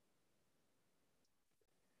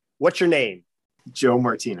What's your name? Joe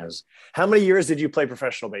Martinez. How many years did you play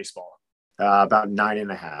professional baseball? About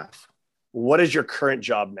 9.5. What is your current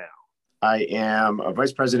job now? I am a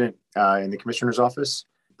vice president in the commissioner's office,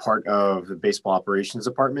 part of the baseball operations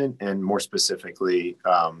department, and more specifically,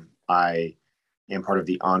 I am part of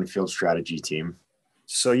the on-field strategy team.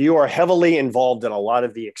 So you are heavily involved in a lot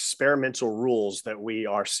of the experimental rules that we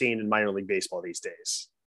are seeing in minor league baseball these days.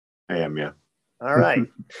 I am, yeah. All right.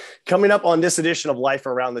 Coming up on this edition of Life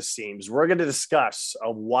Around the Seams, we're going to discuss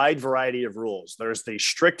a wide variety of rules. There's the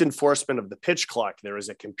strict enforcement of the pitch clock. There is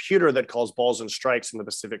a computer that calls balls and strikes in the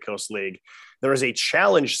Pacific Coast League. There is a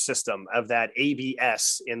challenge system of that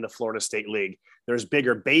ABS in the Florida State League. There's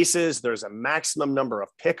bigger bases. There's a maximum number of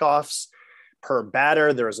pickoffs per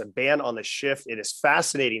batter. There is a ban on the shift. It is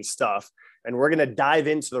fascinating stuff. And we're going to dive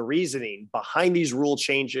into the reasoning behind these rule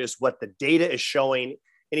changes, what the data is showing,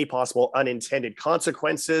 any possible unintended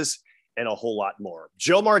consequences, and a whole lot more.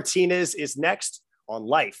 Joe Martinez is next on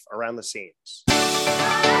Life Around the Seams.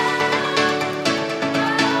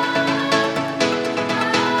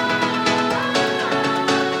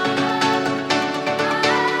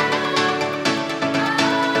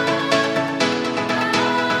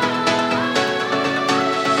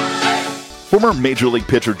 Former Major League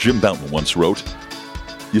pitcher Jim Bouton once wrote,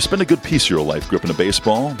 "You spend a good piece of your life gripping a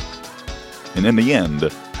baseball, and in the end,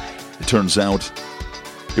 it turns out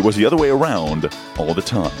it was the other way around all the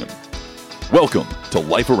time." Welcome to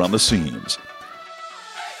Life Around the Seams,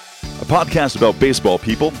 a podcast about baseball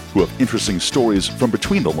people who have interesting stories from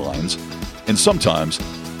between the lines, and sometimes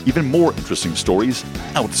even more interesting stories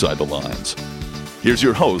outside the lines. Here's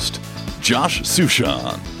your host, Josh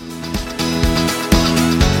Suchan.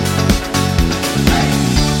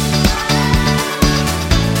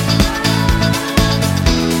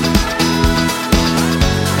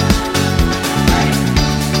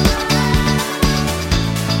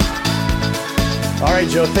 All right,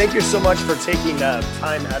 Joe, thank you so much for taking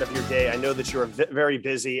time out of your day. I know that you're very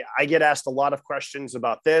busy. I get asked a lot of questions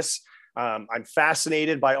about this. I'm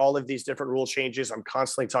fascinated by all of these different rule changes. I'm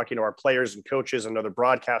constantly talking to our players and coaches and other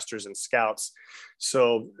broadcasters and scouts.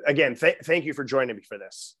 So again, thank you for joining me for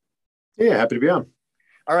this. Yeah, happy to be on.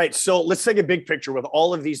 All right, so let's take a big picture with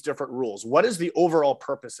all of these different rules. What is the overall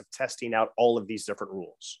purpose of testing out all of these different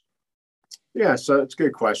rules? Yeah, so it's a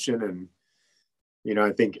good question. And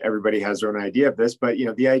I think everybody has their own idea of this, but,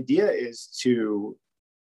 the idea is to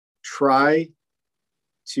try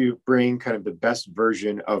to bring kind of the best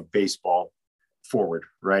version of baseball forward,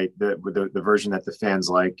 right? The version that the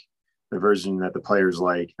fans like, the version that the players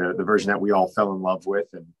like, the version that we all fell in love with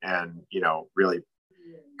and really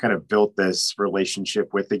kind of built this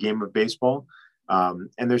relationship with the game of baseball.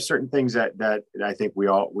 And there's certain things that I think we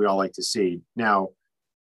all like to see. Now,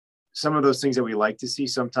 some of those things that we like to see,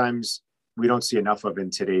 sometimes we don't see enough of in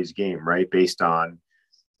today's game, right? Based on,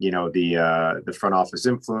 the front office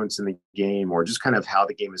influence in the game, or just kind of how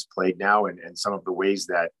the game is played now, and some of the ways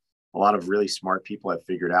that a lot of really smart people have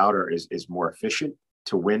figured out is more efficient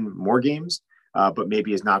to win more games, but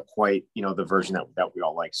maybe is not quite, the version that we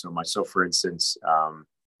all like so much. So for instance,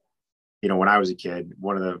 when I was a kid,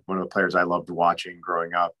 one of the players I loved watching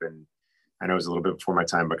growing up, and I know it was a little bit before my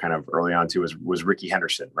time, but kind of early on too, was Ricky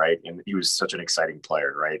Henderson, right? And he was such an exciting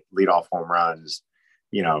player, right? Leadoff home runs,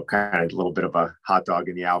 kind of a little bit of a hot dog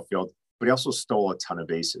in the outfield, but he also stole a ton of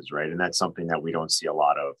bases, right? And that's something that we don't see a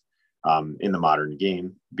lot of in the modern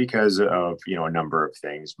game because of, a number of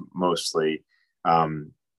things, mostly,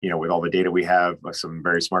 with all the data we have, some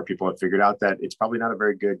very smart people have figured out that it's probably not a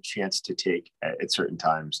very good chance to take at certain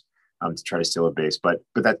times to try to steal a base, but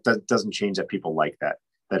that doesn't change that people like that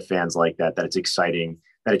fans like that it's exciting,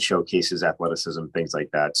 that it showcases athleticism, things like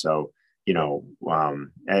that. So,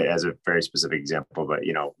 as a very specific example, but,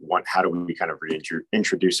 how do we kind of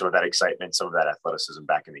reintroduce some of that excitement, some of that athleticism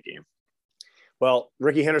back in the game? Well,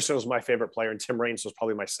 Ricky Henderson was my favorite player, and Tim Raines was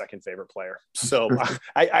probably my second favorite player. So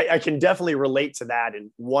I can definitely relate to that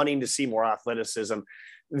and wanting to see more athleticism.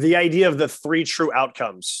 The idea of the three true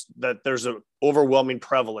outcomes, that there's an overwhelming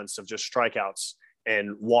prevalence of just strikeouts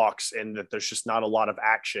and walks, and that there's just not a lot of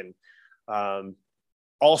action,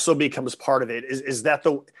 also becomes part of it. Is that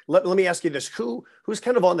let me ask you this, who's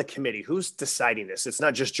kind of on the committee? Who's deciding this? It's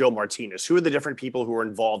not just Joe Martinez. Who are the different people who are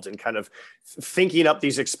involved in kind of thinking up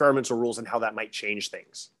these experimental rules and how that might change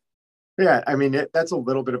things? Yeah, I mean, that's a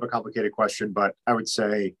little bit of a complicated question, but I would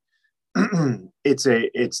say it's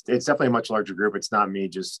definitely a much larger group. It's not me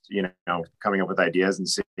just, coming up with ideas and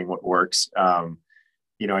seeing what works.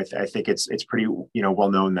 I think it's pretty,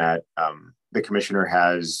 well known that the commissioner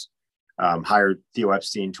has hired Theo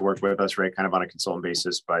Epstein to work with us, right, kind of on a consultant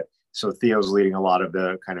basis. But So Theo's leading a lot of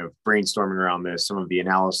the kind of brainstorming around this, some of the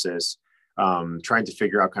analysis, trying to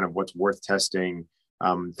figure out kind of what's worth testing,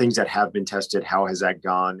 things that have been tested. How has that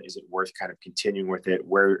gone? Is it worth kind of continuing with it?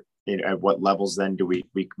 Where, at what levels then do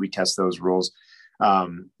we test those rules?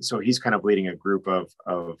 So he's kind of leading a group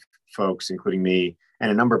of folks, including me and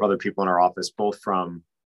a number of other people in our office, both from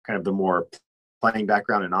kind of the more playing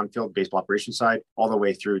background and on-field baseball operations side, all the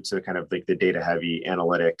way through to kind of like the data heavy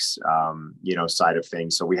analytics, side of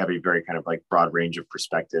things. So we have a very kind of like broad range of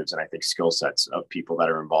perspectives and I think skill sets of people that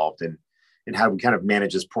are involved in how we kind of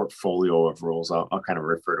manage this portfolio of rules. I'll kind of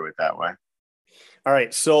refer to it that way. All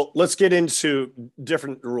right, so let's get into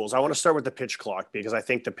different rules. I want to start with the pitch clock because I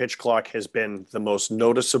think the pitch clock has been the most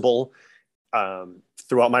noticeable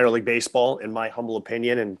throughout minor league baseball, in my humble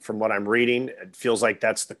opinion. And from what I'm reading, it feels like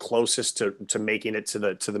that's the closest to making it to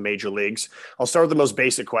the major leagues. I'll start with the most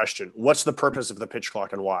basic question. What's the purpose of the pitch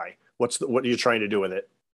clock and why? What are you trying to do with it?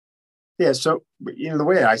 Yeah, so the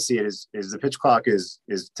way I see it is the pitch clock is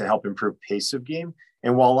to help improve pace of game.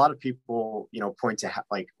 And while a lot of people point to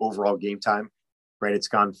like overall game time, right, it's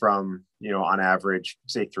gone from on average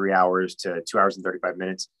say 3 hours to 2 hours and 35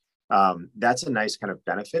 minutes. That's a nice kind of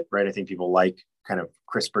benefit, right? I think people like kind of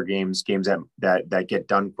crisper games that get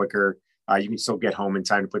done quicker. You can still get home in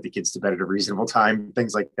time to put the kids to bed at a reasonable time,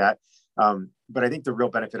 things like that. But I think the real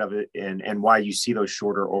benefit of it and why you see those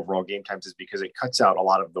shorter overall game times is because it cuts out a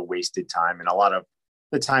lot of the wasted time and a lot of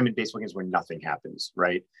the time in baseball games when nothing happens,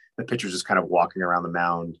 right? The pitcher's just kind of walking around the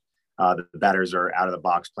mound. The batters are out of the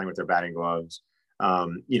box playing with their batting gloves.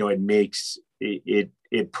 It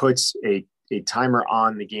puts a timer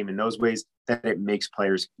on the game in those ways that it makes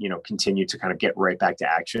players, continue to kind of get right back to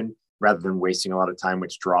action rather than wasting a lot of time,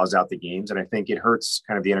 which draws out the games. And I think it hurts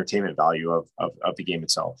kind of the entertainment value of the game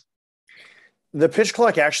itself. The pitch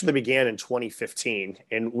clock actually began in 2015,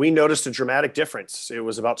 and we noticed a dramatic difference. It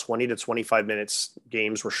was about 20 to 25 minutes.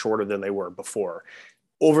 Games were shorter than they were before.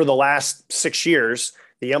 Over the last 6 years,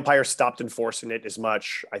 the umpire stopped enforcing it as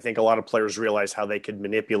much. I think a lot of players realized how they could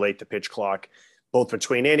manipulate the pitch clock, both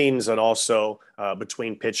between innings and also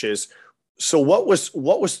between pitches. So what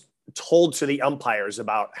was told to the umpires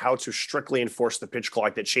about how to strictly enforce the pitch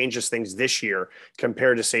clock that changes things this year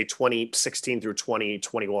compared to, say, 2016 through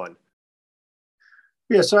 2021?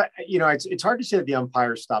 Yeah, so it's hard to say that the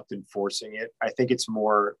umpire stopped enforcing it. I think it's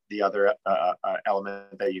more the other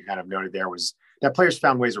element that you kind of noted there was that players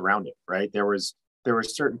found ways around it, right? There was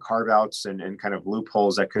certain carve outs and kind of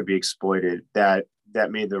loopholes that could be exploited that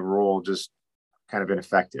made the rule just kind of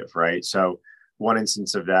ineffective, right? So one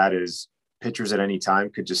instance of that is pitchers at any time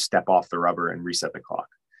could just step off the rubber and reset the clock.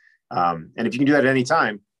 And if you can do that at any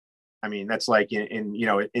time, I mean, that's like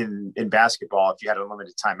in basketball, if you had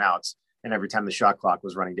unlimited timeouts, and every time the shot clock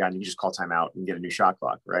was running down, you just call timeout and get a new shot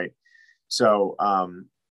clock, right? So,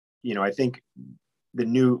 I think the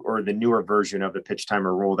newer version of the pitch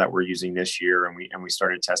timer rule that we're using this year, and we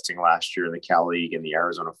started testing last year in the Cal League and the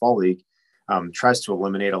Arizona Fall League, tries to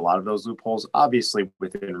eliminate a lot of those loopholes, obviously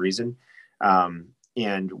within reason.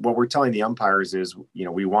 And what we're telling the umpires is,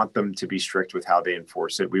 we want them to be strict with how they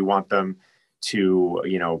enforce it. We want them to,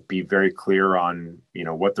 be very clear on,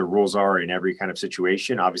 what the rules are in every kind of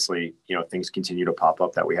situation. Obviously, things continue to pop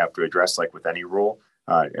up that we have to address, like with any rule,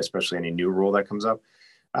 especially any new rule that comes up.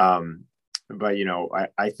 But,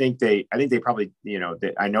 I think they probably,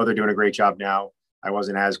 I know they're doing a great job now. I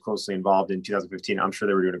wasn't as closely involved in 2015. I'm sure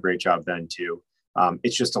they were doing a great job then too.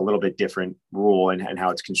 It's just a little bit different rule and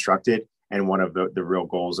how it's constructed. And one of the real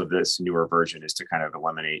goals of this newer version is to kind of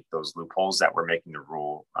eliminate those loopholes that were making the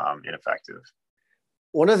rule ineffective.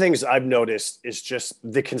 One of the things I've noticed is just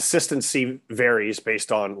the consistency varies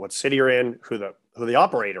based on what city you're in, who the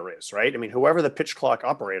operator is, right? I mean, whoever the pitch clock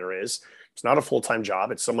operator is, it's not a full-time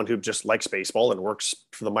job. It's someone who just likes baseball and works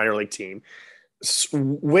for the minor league team.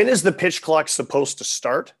 When is the pitch clock supposed to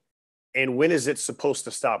start? And when is it supposed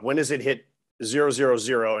to stop? When does it hit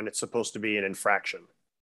 000 and it's supposed to be an infraction?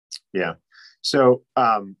 Yeah. So,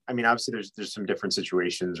 obviously there's some different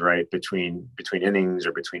situations, right, between innings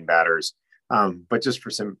or between batters. But just for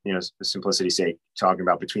some, simplicity's sake, talking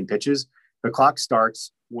about between pitches, the clock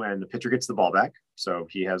starts when the pitcher gets the ball back. So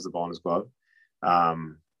he has the ball in his glove.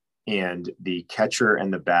 And the catcher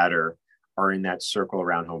and the batter are in that circle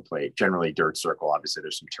around home plate, generally dirt circle. Obviously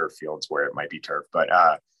there's some turf fields where it might be turf, but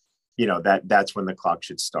that's when the clock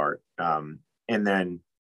should start. And then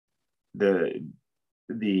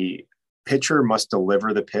the pitcher must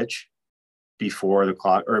deliver the pitch before the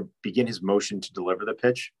clock, or begin his motion to deliver the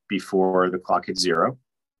pitch before the clock hits 0,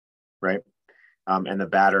 right? And the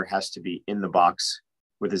batter has to be in the box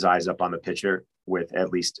with his eyes up on the pitcher with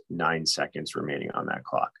at least 9 seconds remaining on that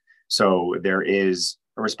clock. So there is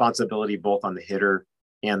a responsibility both on the hitter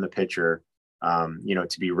and the pitcher,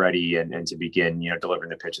 to be ready and to begin, delivering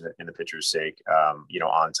the pitch in the pitcher's sake,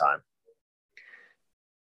 on time.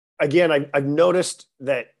 Again, I've noticed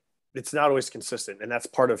that it's not always consistent, and that's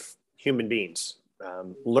part of human beings,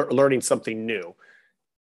 learning something new.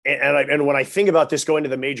 And when I think about this going to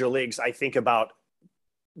the major leagues, I think about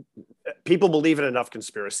people believe in enough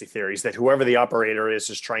conspiracy theories that whoever the operator is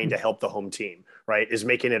trying to help the home team, right? Is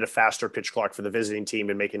making it a faster pitch clock for the visiting team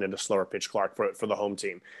and making it a slower pitch clock for the home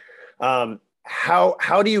team.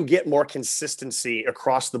 How do you get more consistency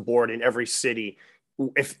across the board in every city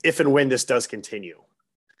if and when this does continue?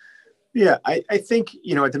 Yeah, I think,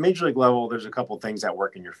 at the major league level, there's a couple of things that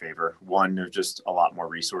work in your favor. One, there's just a lot more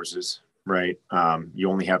resources, right? You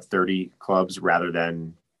only have 30 clubs rather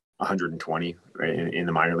than 120, right? In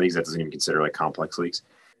the minor leagues. That doesn't even consider like complex leagues.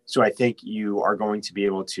 So I think you are going to be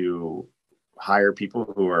able to hire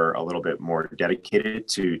people who are a little bit more dedicated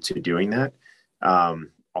to doing that.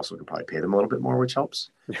 Also can probably pay them a little bit more, which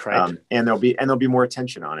helps. Right. And there'll be more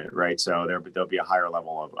attention on it, right? So there'll be a higher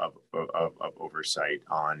level of oversight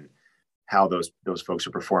on how those folks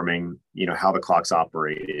are performing, how the clock's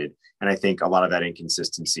operated. And I think a lot of that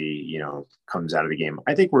inconsistency, comes out of the game.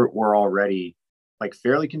 I think we're already like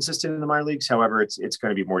fairly consistent in the minor leagues. However, it's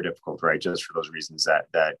going to be more difficult, right? Just for those reasons that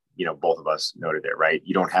both of us noted there, right?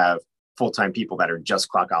 You don't have full-time people that are just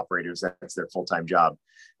clock operators. That's their full-time job.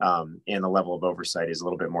 And the level of oversight is a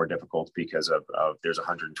little bit more difficult because of there's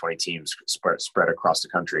 120 teams spread across the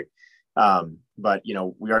country. But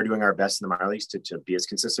we are doing our best in the minor leagues to be as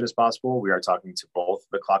consistent as possible. We are talking to both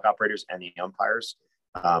the clock operators and the umpires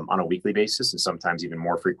on a weekly basis, and sometimes even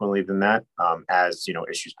more frequently than that. As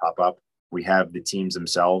issues pop up, we have the teams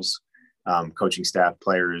themselves, coaching staff,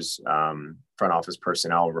 players, front office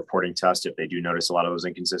personnel reporting to us if they do notice a lot of those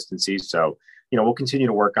inconsistencies. So we'll continue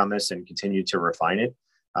to work on this and continue to refine it.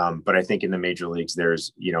 But I think in the major leagues,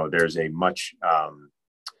 there's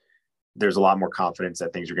a lot more confidence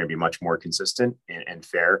that things are going to be much more consistent and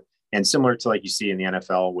fair, and similar to like you see in the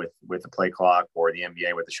NFL with the play clock or the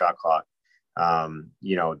NBA with the shot clock.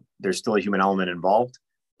 There's still a human element involved,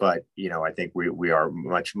 but I think we are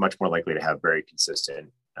much more likely to have very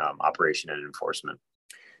consistent operation and enforcement.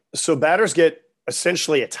 So batters get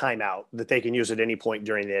essentially a timeout that they can use at any point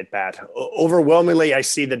during the at bat. Overwhelmingly, I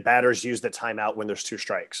see that batters use the timeout when there's 2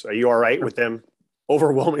 strikes. Are you all right with them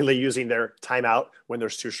overwhelmingly using their timeout when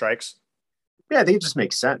there's 2 strikes? Yeah, I think it just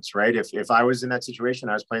makes sense, right? If I was in that situation,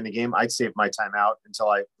 I was playing the game, I'd save my timeout until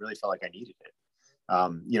I really felt like I needed it.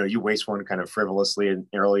 You waste one kind of frivolously and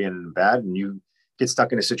early and bad, and you get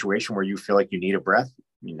stuck in a situation where you feel like you need a breath.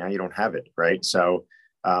 Now you don't have it, right? So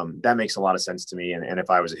that makes a lot of sense to me. And if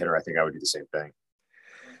I was a hitter, I think I would do the same thing.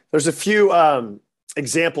 There's a few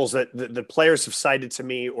examples that the players have cited to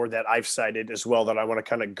me or that I've cited as well that I want to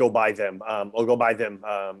kind of go by them. I'll go by them.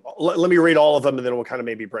 Let me read all of them and then we'll kind of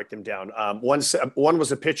maybe break them down. One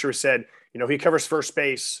was a pitcher who said, he covers first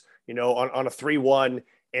base, on a 3-1.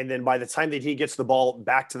 And then by the time that he gets the ball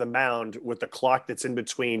back to the mound with the clock that's in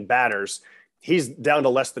between batters, he's down to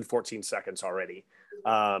less than 14 seconds already.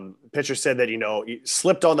 Pitcher said that, he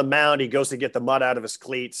slipped on the mound. He goes to get the mud out of his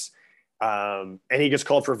cleats. And he gets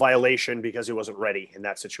called for violation because he wasn't ready in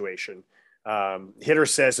that situation. Hitter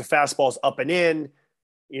says the fastball's up and in,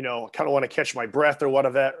 kind of want to catch my breath or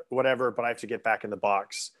whatever, but I have to get back in the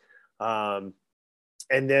box. And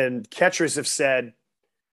then catchers have said,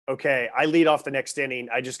 okay, I lead off the next inning.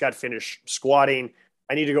 I just got finished squatting.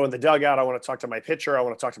 I need to go in the dugout. I want to talk to my pitcher. I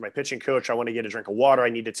want to talk to my pitching coach. I want to get a drink of water. I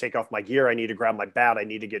need to take off my gear. I need to grab my bat. I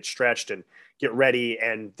need to get stretched and get ready.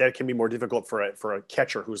 And that can be more difficult for a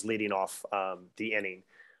catcher who's leading off the inning.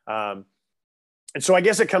 And so I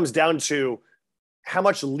guess it comes down to how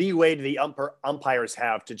much leeway do the umpires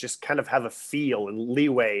have to just kind of have a feel and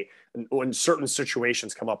leeway when certain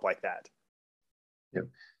situations come up like that. Yeah.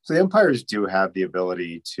 So the umpires do have the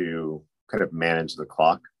ability to kind of manage the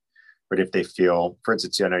clock. But if they feel, for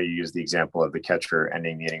instance, I know you use the example of the catcher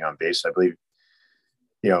ending the inning on base. I believe,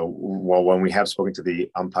 when we have spoken to the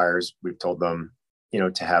umpires, we've told them,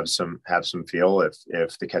 to have some feel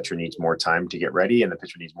if the catcher needs more time to get ready and the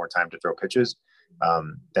pitcher needs more time to throw pitches,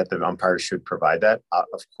 that the umpires should provide that.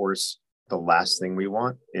 Of course, the last thing we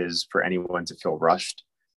want is for anyone to feel rushed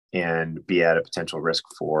and be at a potential risk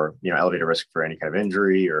for, elevated risk for any kind of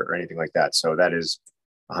injury or anything like that. So that is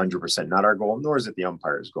 100% not our goal, nor is it the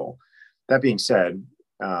umpire's goal. That being said,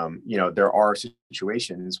 there are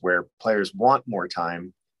situations where players want more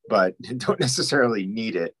time, but don't necessarily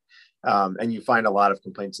need it. And you find a lot of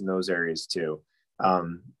complaints in those areas too.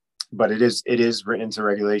 But it is written into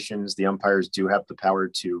regulations. The umpires do have the power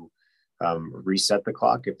to reset the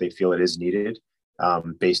clock if they feel it is needed.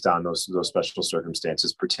 based on those special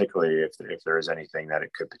circumstances, particularly if there is anything that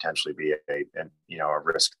it could potentially be a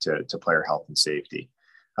risk to player health and safety.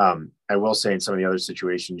 I will say in some of the other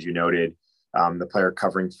situations you noted, the player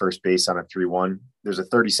covering first base on a 3-1, there's a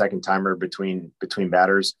 30-second timer between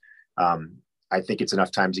batters. I think it's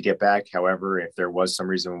enough time to get back. However, if there was some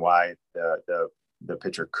reason why the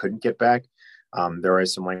pitcher couldn't get back, there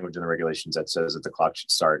is some language in the regulations that says that the clock should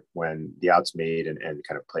start when the out's made and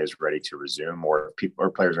kind of play is ready to resume, or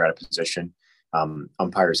players are out of position.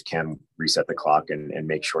 Umpires can reset the clock and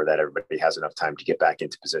make sure that everybody has enough time to get back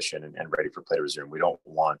into position and ready for play to resume. We don't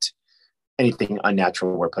want anything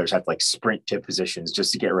unnatural where players have to like sprint to positions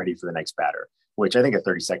just to get ready for the next batter, which I think a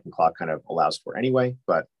 30-second clock kind of allows for anyway.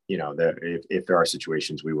 But, if there are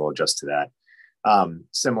situations, we will adjust to that.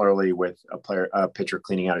 Similarly with a pitcher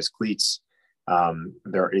cleaning out his cleats,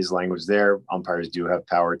 there is language there. Umpires do have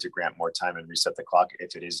power to grant more time and reset the clock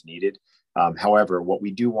if it is needed. However, what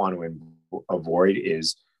we do want to avoid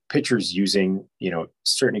is pitchers using,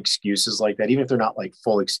 certain excuses like that, even if they're not like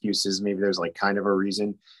full excuses. Maybe there's like kind of a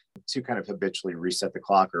reason to kind of habitually reset the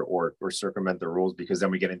clock or circumvent the rules, because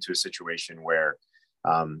then we get into a situation where,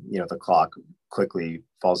 the clock quickly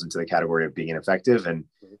falls into the category of being ineffective. And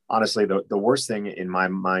honestly, the worst thing in my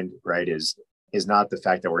mind, right, is not the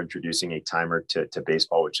fact that we're introducing a timer to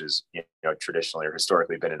baseball, which is, traditionally or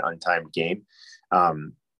historically been an untimed game.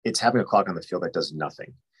 It's having a clock on the field that does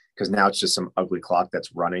nothing, because now it's just some ugly clock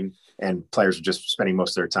that's running and players are just spending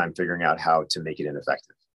most of their time figuring out how to make it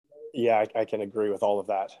ineffective. Yeah, I can agree with all of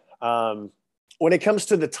that. When it comes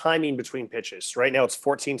to the timing between pitches, right now it's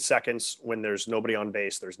 14 seconds when there's nobody on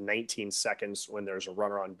base. There's 19 seconds when there's a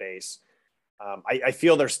runner on base. I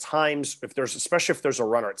feel there's times especially if there's a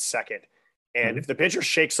runner at second, and if the pitcher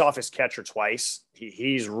shakes off his catcher twice,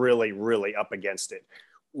 he's really, really up against it.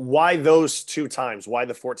 Why those two times? Why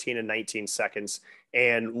the 14 and 19 seconds?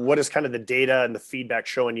 And what is kind of the data and the feedback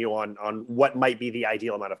showing you on what might be the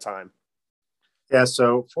ideal amount of time? Yeah,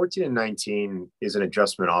 so 14 and 19 is an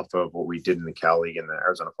adjustment off of what we did in the Cal League and the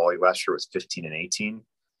Arizona Fall League last year was 15 and 18.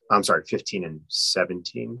 I'm sorry, 15 and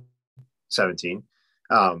 17.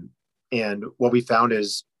 And what we found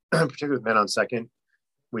is, particularly with men on second,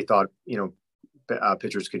 we thought,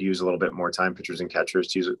 pitchers could use a little bit more time, pitchers and catchers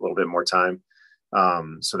to use a little bit more time.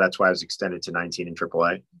 So that's why I was extended to 19 in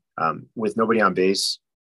AAA. With nobody on base,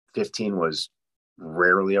 15 was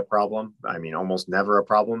rarely a problem. I mean, almost never a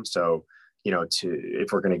problem. So,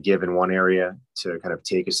 if we're going to give in one area to kind of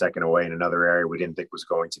take a second away in another area, we didn't think was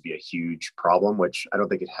going to be a huge problem, which I don't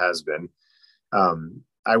think it has been.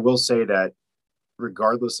 I will say that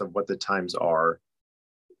regardless of what the times are,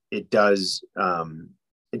 it does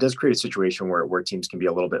create a situation where teams can be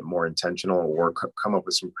a little bit more intentional or come up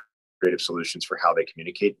with some creative solutions for how they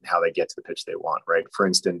communicate and how they get to the pitch they want, right? For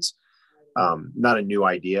instance, not a new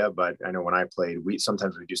idea, but I know when I played,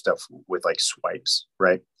 sometimes we do stuff with like swipes,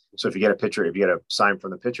 right? So if you get a sign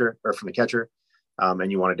from the pitcher or from the catcher,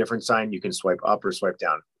 and you want a different sign, you can swipe up or swipe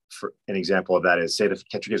down. For an example of that is, say the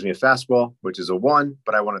catcher gives me a fastball, which is a 1,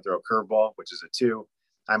 but I want to throw a curveball, which is a 2.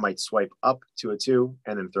 I might swipe up to a 2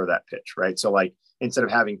 and then throw that pitch, right? So like, instead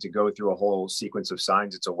of having to go through a whole sequence of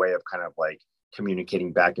signs, it's a way of kind of like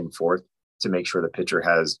communicating back and forth to make sure the pitcher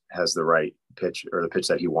has the right pitch or the pitch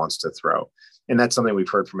that he wants to throw. And that's something we've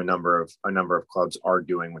heard from a number of clubs are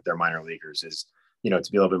doing with their minor leaguers is, to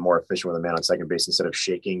be a little bit more efficient with a man on second base, instead of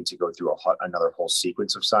shaking to go through another whole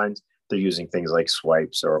sequence of signs, they're using things like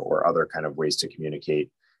swipes or other kind of ways to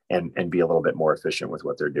communicate and be a little bit more efficient with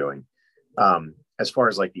what they're doing. As far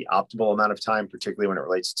as like the optimal amount of time, particularly when it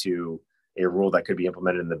relates to a rule that could be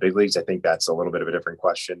implemented in the big leagues, I think that's a little bit of a different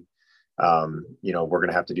question. We're going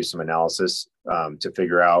to have to do some analysis to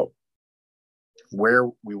figure out where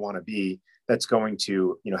we want to be. That's going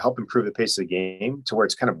to, help improve the pace of the game to where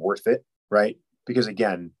it's kind of worth it, right? Because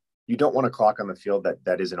again, you don't want a clock on the field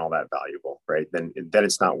that isn't all that valuable, right? Then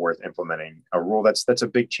it's not worth implementing a rule that's a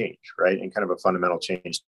big change, right? And kind of a fundamental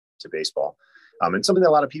change to baseball, and something that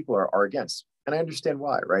a lot of people are against. And I understand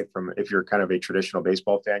why, right? If you're kind of a traditional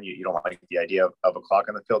baseball fan, you don't like the idea of a clock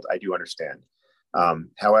on the field. I do understand.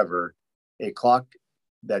 However, a clock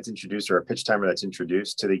that's introduced or a pitch timer that's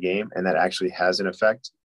introduced to the game and that actually has an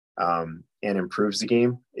effect and improves the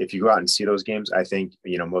game. If you go out and see those games, I think,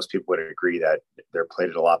 most people would agree that they're played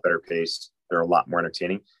at a lot better pace. They're a lot more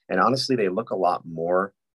entertaining. And honestly, they look a lot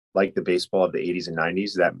more like the baseball of the 80s and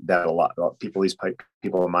 90s that a lot of people, these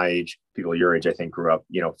people my age, people your age, I think grew up,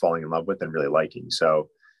 falling in love with and really liking. So,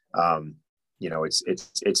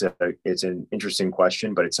 it's an interesting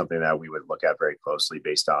question, but it's something that we would look at very closely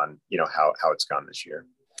based on, how it's gone this year.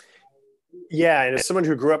 Yeah. And as someone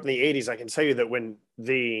who grew up in the 80s, I can tell you that when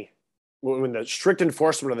the when the strict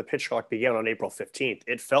enforcement of the pitch clock began on April 15th,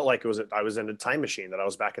 it felt like I was in a time machine, that I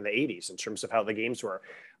was back in the 80s in terms of how the games were.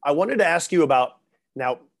 I wanted to ask you about,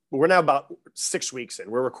 now we're now about 6 weeks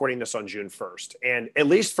in. We're recording this on June 1st. And at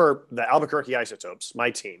least for the Albuquerque Isotopes,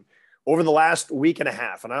 my team, over the last week and a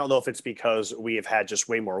half, and I don't know if it's because we have had just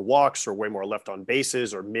way more walks or way more left on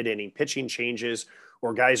bases or mid-inning pitching changes,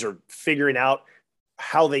 or guys are figuring out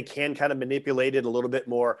how they can kind of manipulate it a little bit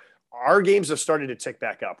more. Our games have started to tick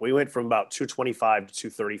back up. We went from about 225 to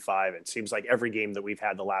 235. It seems like every game that we've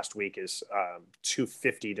had the last week is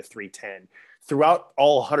 250 to 310 throughout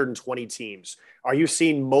all 120 teams. Are you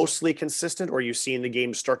seeing mostly consistent, or are you seeing the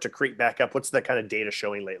games start to creep back up? What's the kind of data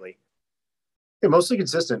showing lately? Yeah, mostly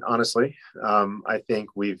consistent, honestly. I think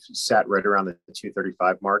we've sat right around the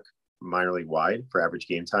 235 mark, minor league wide for average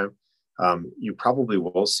game time. You probably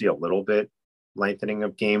will see a little bit lengthening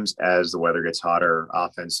of games as the weather gets hotter,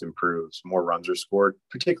 offense improves, more runs are scored,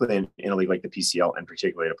 particularly in a league like the PCL, and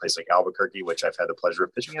particularly at a place like Albuquerque, which I've had the pleasure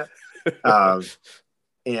of pitching at.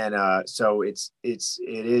 So it is,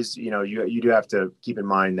 you do have to keep in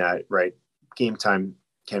mind that, right, game time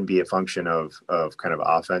can be a function of kind of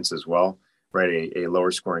offense as well, right? A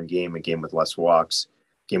lower scoring game, a game with less walks,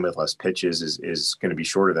 game with less pitches is going to be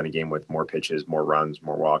shorter than a game with more pitches, more runs,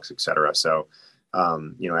 more walks, et cetera. So,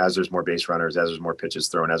 as there's more base runners, as there's more pitches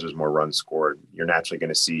thrown, as there's more runs scored, you're naturally going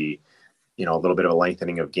to see, a little bit of a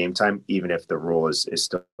lengthening of game time, even if the rule is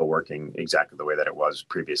still working exactly the way that it was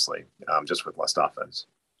previously, just with less offense.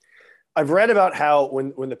 I've read about how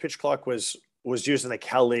when the pitch clock was used in the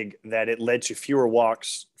Cal League, that it led to fewer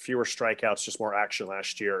walks, fewer strikeouts, just more action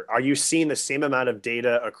last year. Are you seeing the same amount of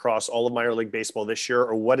data across all of minor league baseball this year,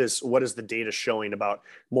 or what is the data showing about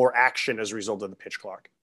more action as a result of the pitch clock?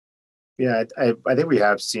 Yeah, I think we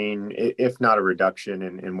have seen, if not a reduction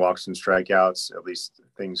in walks and strikeouts, at least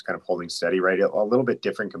things kind of holding steady, right? A little bit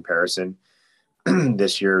different comparison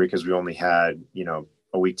this year because we only had,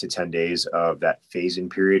 a week to 10 days of that phase-in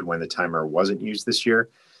period when the timer wasn't used this year.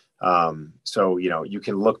 So, you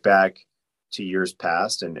can look back to years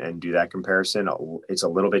past and do that comparison. It's a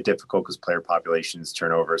little bit difficult because player populations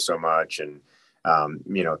turn over so much and,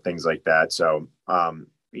 things like that. So,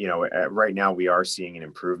 right now we are seeing an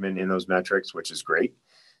improvement in those metrics, which is great.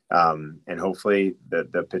 And hopefully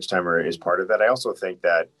the pitch timer is part of that. I also think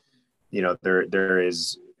that,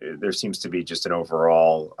 there seems to be just an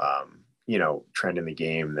overall, trend in the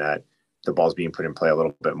game that the ball's being put in play a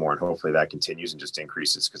little bit more, and hopefully that continues and just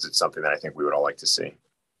increases, because it's something that I think we would all like to see.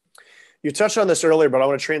 You touched on this earlier, but I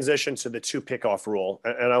want to transition to the 2 pickoff rule.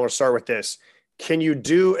 And I want to start with this. Can you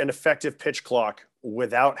do an effective pitch clock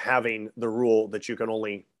without having the rule that you can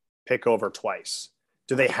only pick over twice?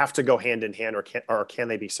 Do they have to go hand in hand, or can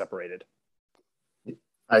they be separated?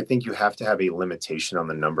 I think you have to have a limitation on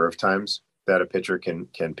the number of times that a pitcher can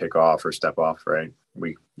pick off or step off, right?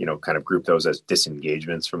 We, kind of group those as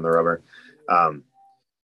disengagements from the rubber.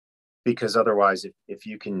 Because otherwise, if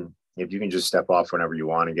you can just step off whenever you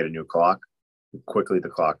want and get a new clock, quickly the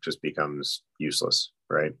clock just becomes useless,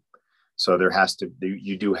 right? So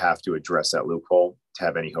you do have to address that loophole to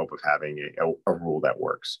have any hope of having a rule that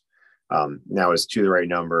works. Now, is 2 the right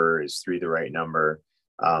number? Is 3 the right number?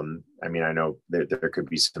 I know there could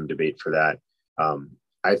be some debate for that.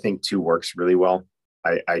 I think 2 works really well.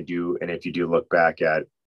 I do. And if you do look back at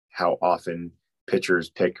how often pitchers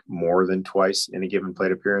pick more than twice in a given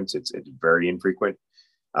plate appearance, it's very infrequent.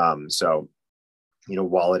 So,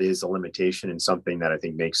 while it is a limitation and something that I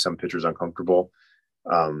think makes some pitchers uncomfortable,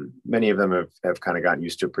 many of them have kind of gotten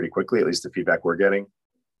used to it pretty quickly, at least the feedback we're getting.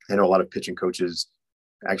 I know a lot of pitching coaches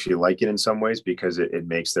actually like it in some ways because it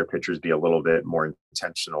makes their pitchers be a little bit more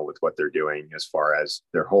intentional with what they're doing as far as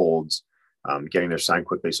their holds, getting their sign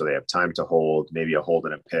quickly so they have time to hold, maybe a hold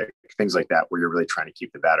and a pick, things like that, where you're really trying to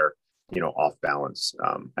keep the batter, off balance.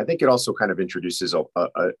 I think it also kind of introduces a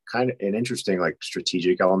kind of an interesting, like,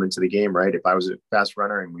 strategic element to the game, right? If I was a fast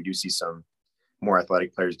runner, and we do see some more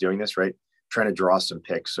athletic players doing this, right? Trying to draw some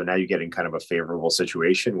picks. So now you get in kind of a favorable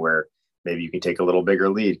situation where maybe you can take a little bigger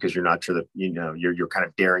lead because you're not sure that, you're kind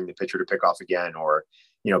of daring the pitcher to pick off again, or,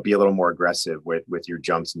 be a little more aggressive with your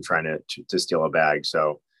jumps and trying to steal a bag.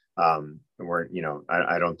 So,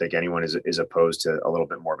 I don't think anyone is opposed to a little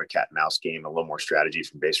bit more of a cat and mouse game, a little more strategy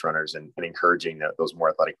from base runners, and encouraging those more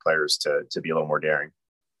athletic players to be a little more daring.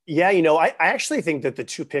 Yeah, I actually think that the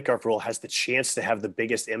 2 pickoff rule has the chance to have the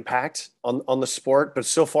biggest impact on the sport, but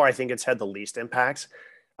so far I think it's had the least impact.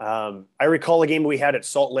 I recall a game we had at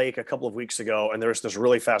Salt Lake a couple of weeks ago, and there was this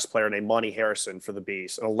really fast player named Monty Harrison for the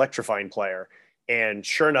Bees, an electrifying player. And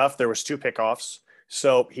sure enough, there was 2 pickoffs.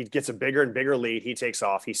 So he gets a bigger and bigger lead. He takes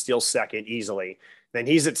off. He steals second easily. Then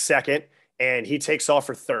he's at second, and he takes off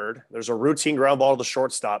for third. There's a routine ground ball to the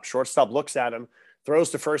shortstop. Shortstop looks at him, throws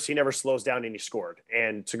to first. He never slows down, and he scored.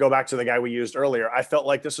 And to go back to the guy we used earlier, I felt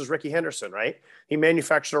like this was Ricky Henderson, right? He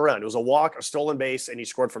manufactured a run. It was a walk, a stolen base, and he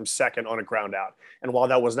scored from second on a ground out. And while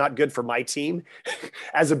that was not good for my team,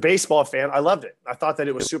 as a baseball fan, I loved it. I thought that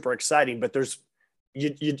it was super exciting, but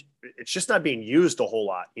it's just not being used a whole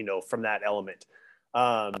lot, from that element.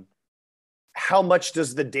 How much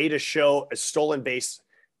does the data show a stolen base?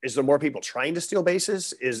 Is there more people trying to steal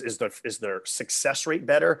bases? Is their success rate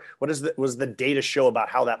better? Was the data show about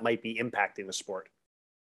how that might be impacting the sport?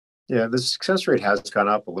 Yeah, the success rate has gone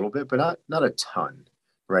up a little bit, but not a ton,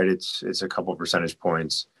 right? It's a couple of percentage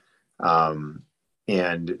points.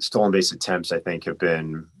 And stolen base attempts, I think, have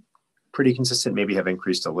been pretty consistent, maybe have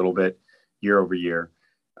increased a little bit year over year.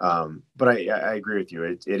 But I agree with you.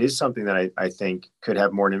 It is something that I think could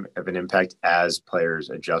have more of an impact as players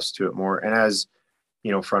adjust to it more. And as,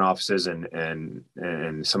 front offices and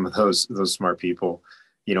some of those smart people,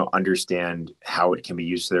 understand how it can be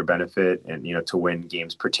used to their benefit and, to win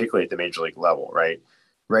games, particularly at the major league level, right?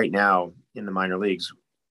 Right now in the minor leagues,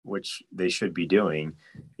 which they should be doing,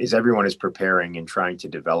 is everyone is preparing and trying to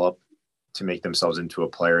develop to make themselves into a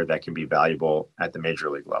player that can be valuable at the major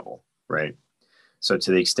league level, right? So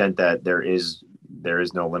to the extent that there is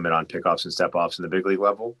no limit on pickoffs and step-offs in the big league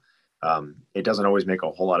level, it doesn't always make a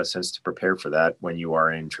whole lot of sense to prepare for that when you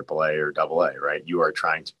are in AAA or AA, right? You are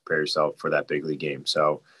trying to prepare yourself for that big league game.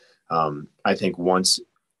 So I think once,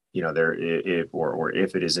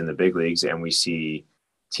 if it is in the big leagues and we see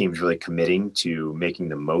teams really committing to making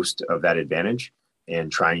the most of that advantage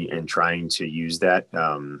and trying to use that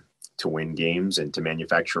to win games and to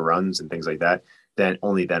manufacture runs and things like that, then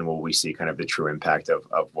only then will we see kind of the true impact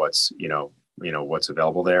of what's, what's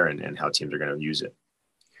available there and how teams are going to use it.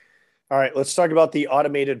 All right, let's talk about the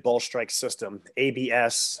automated ball strike system,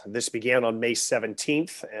 ABS. This began on May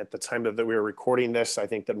 17th. At the time that we were recording this, I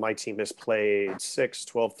think that my team has played 6,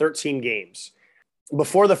 12, 13 games.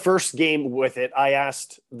 Before the first game with it, I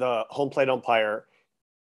asked the home plate umpire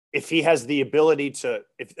if he has the ability to,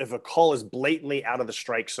 if a call is blatantly out of the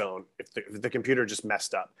strike zone, if the computer just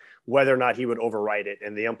messed up, whether or not he would override it.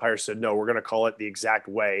 And the umpire said, no, we're going to call it the exact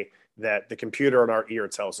way that the computer in our ear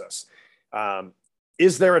tells us.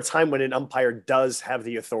 Is there a time when an umpire does have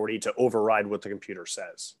the authority to override what the computer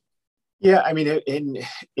says? Yeah, I mean,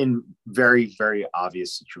 in very, very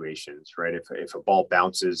obvious situations, right? If a ball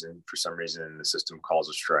bounces and for some reason the system calls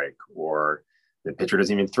a strike, or the pitcher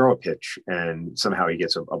doesn't even throw a pitch and somehow he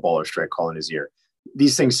gets a ball or strike call in his ear.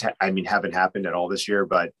 These things, haven't happened at all this year,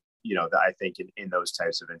 but, I think in those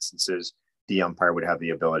types of instances, the umpire would have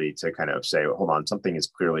the ability to kind of say, hold on, something is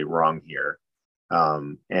clearly wrong here.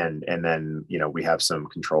 And then, we have some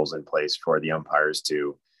controls in place for the umpires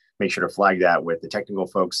to make sure to flag that with the technical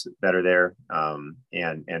folks that are there,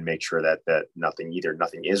 and make sure that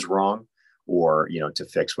nothing is wrong, or, to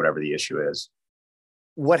fix whatever the issue is.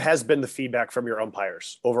 What has been the feedback from your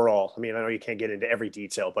umpires overall? I mean, I know you can't get into every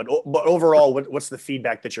detail, but overall, what's the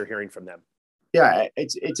feedback that you're hearing from them? Yeah,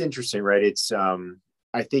 it's interesting, right? It's,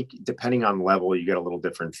 I think depending on level, you get a little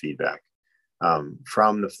different feedback.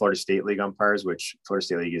 From the Florida State League umpires, which Florida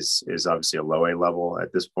State League is obviously a low A level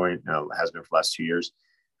at this point, has been for the last 2 years.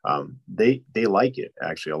 They like it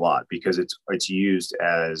actually a lot because it's used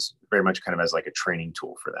as very much kind of as like a training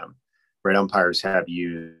tool for them. Right, umpires have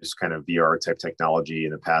used kind of VR type technology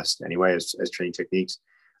in the past anyway as training techniques,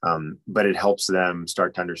 but it helps them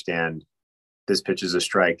start to understand this pitch is a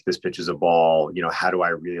strike, this pitch is a ball. How do I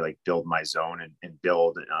really build my zone and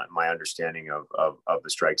build my understanding of the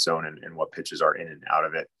strike zone and what pitches are in and out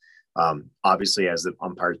of it. Obviously, as the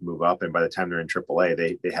umpires move up, and by the time they're in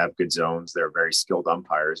AAA, they have good zones. They're very skilled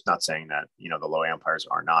umpires. Not saying that the low A umpires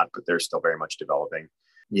are not, but they're still very much developing.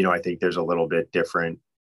 I think there's a little bit different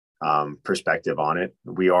perspective on it.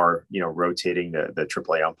 We are, rotating the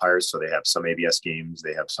AAA umpires. So they have some ABS games.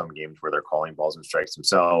 They have some games where they're calling balls and strikes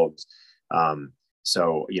themselves.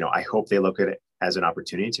 So, I hope they look at it as an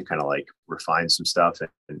opportunity to kind of refine some stuff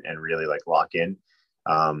and really lock in.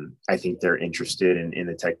 I think they're interested in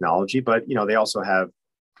the technology, but, they also have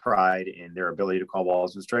pride in their ability to call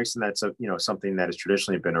balls and strikes. And that's something that has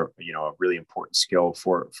traditionally been a really important skill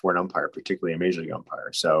for an umpire, particularly a major league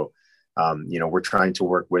umpire. So, we're trying to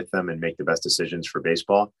work with them and make the best decisions for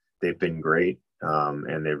baseball. They've been great,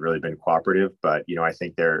 and they've really been cooperative. But I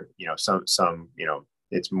think they're some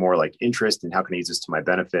it's more like interest in how can I use this to my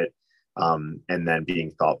benefit, and then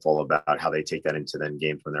being thoughtful about how they take that into then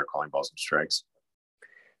games when they're calling balls and strikes.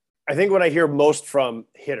 I think what I hear most from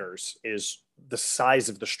hitters is the size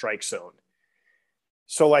of the strike zone.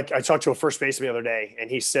 So like I talked to a first baseman the other day and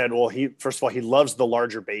he said, well, first of all, he loves the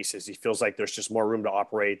larger bases. He feels like there's just more room to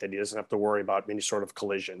operate, that he doesn't have to worry about any sort of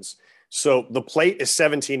collisions. So the plate is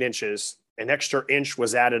 17 inches. An extra inch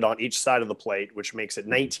was added on each side of the plate, which makes it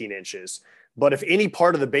 19 inches. But if any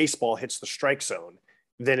part of the baseball hits the strike zone,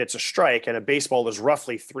 then it's a strike, and a baseball is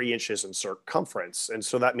roughly 3 inches in circumference. And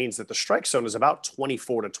so that means that the strike zone is about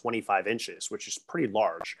 24 to 25 inches, which is pretty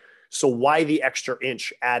large. So why the extra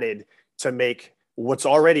inch added to make what's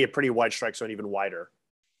already a pretty wide strike zone even wider?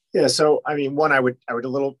 Yeah. So, I mean, one, I'd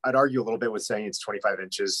argue a little bit with saying it's 25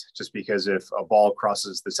 inches, just because if a ball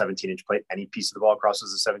crosses the 17-inch plate, any piece of the ball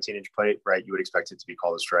crosses the 17-inch plate, right, you would expect it to be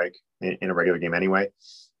called a strike in a regular game anyway.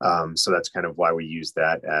 So that's kind of why we use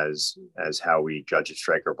that as how we judge a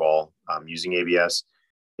strike or ball using ABS.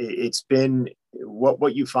 It's been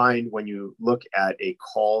what you find when you look at a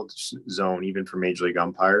called zone, even for major league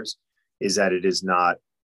umpires, is that it is not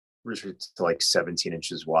restricted to like 17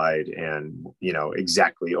 inches wide and,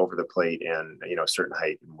 exactly over the plate and, a certain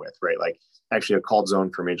height and width, right? Like actually a called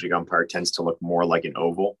zone for major league umpire tends to look more like an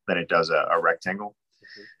oval than it does a rectangle.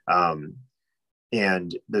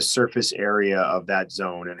 And the surface area of that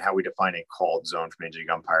zone and how we define a called zone for major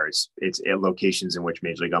league umpires, it's at locations in which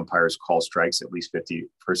major league umpires call strikes at least 50%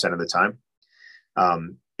 of the time.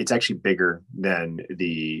 It's actually bigger than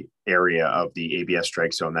the area of the ABS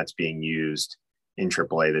strike zone that's being used in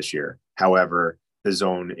AAA this year. However, the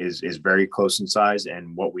zone is very close in size,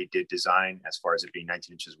 and what we did design as far as it being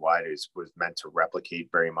 19 inches wide was meant to replicate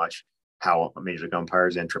very much how major league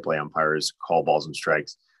umpires and AAA umpires call balls and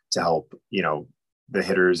strikes, to help the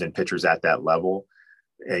hitters and pitchers at that level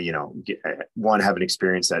have an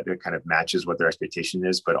experience that kind of matches what their expectation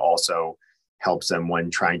is, but also helps them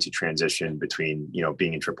when trying to transition between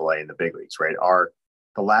being in AAA and the big leagues, right?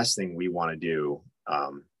 The last thing we want to do,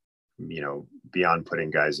 beyond putting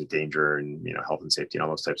guys in danger and, health and safety and all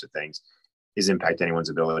those types of things, is impact anyone's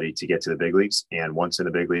ability to get to the big leagues. And once in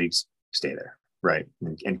the big leagues, stay there, right?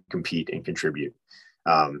 And compete and contribute.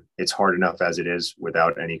 It's hard enough as it is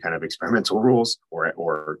without any kind of experimental rules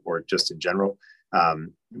or just in general.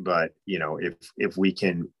 But if we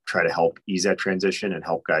can try to help ease that transition and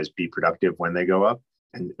help guys be productive when they go up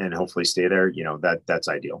and hopefully stay there, that's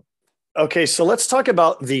ideal. Okay, so let's talk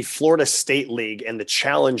about the Florida State League and the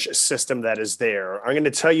challenge system that is there. I'm going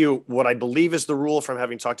to tell you what I believe is the rule from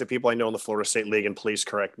having talked to people I know in the Florida State League, and please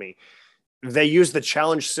correct me. They use the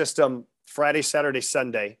challenge system Friday, Saturday,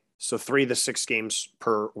 Sunday, so 3 to 6 games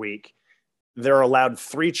per week. They're allowed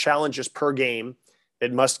 3 challenges per game.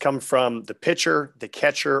 It must come from the pitcher, the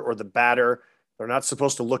catcher, or the batter. They're not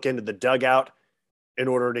supposed to look into the dugout in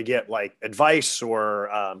order to get like advice or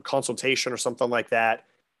consultation or something like that.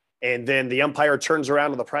 And then the umpire turns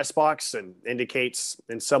around to the press box and indicates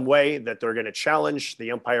in some way that they're going to challenge.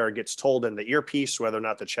 The umpire gets told in the earpiece whether or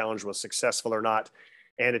not the challenge was successful or not.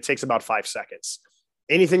 And it takes about 5 seconds.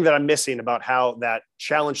 Anything that I'm missing about how that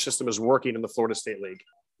challenge system is working in the Florida State League?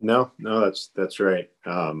 No, that's right.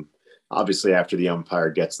 Obviously, after the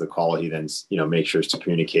umpire gets the call, he then, makes sure to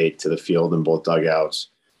communicate to the field in both dugouts,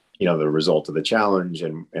 the result of the challenge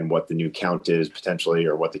and what the new count is potentially,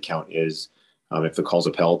 or what the count is. If the call's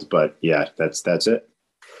upheld, but yeah, that's it.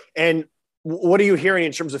 And what are you hearing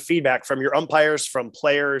in terms of feedback from your umpires, from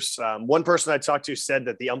players? One person I talked to said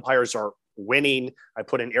that the umpires are winning. I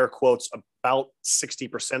put in air quotes about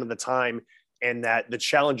 60% of the time, and that the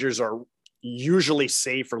challengers are usually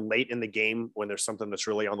saved for late in the game when there's something that's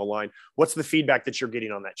really on the line. What's the feedback that you're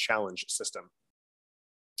getting on that challenge system?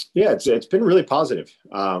 Yeah, it's been really positive.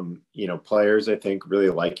 Players, I think, really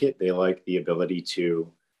like it. They like the ability to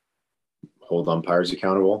hold umpires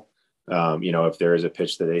accountable. If there is a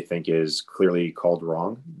pitch that they think is clearly called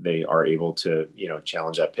wrong, they are able to,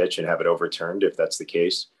 challenge that pitch and have it overturned if that's the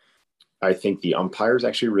case. I think the umpires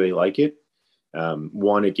actually really like it.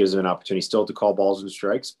 One, it gives them an opportunity still to call balls and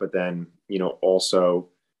strikes, but then, also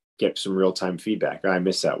get some real-time feedback. I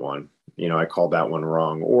missed that one. I called that one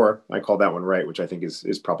wrong, or I called that one right, which I think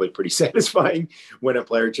is probably pretty satisfying when a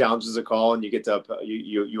player challenges a call and you get to,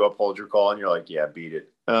 you uphold your call and you're like, yeah, beat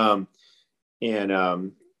it.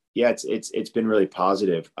 It's been really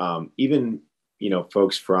positive. Even,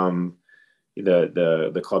 folks from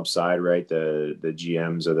the club side, right? The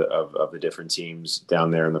GMs of the different teams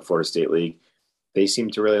down there in the Florida State League, they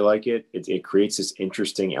seem to really like it. It creates this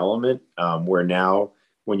interesting element where now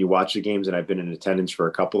when you watch the games, and I've been in attendance for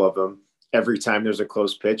a couple of them, every time there's a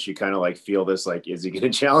close pitch, you kind of like feel this, like, is he going to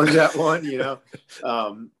challenge that one?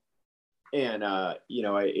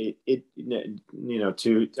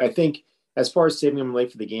 I think as far as saving them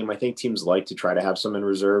late for the game, I think teams like to try to have some in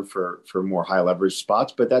reserve for more high leverage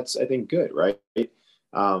spots, but that's, I think, good, right?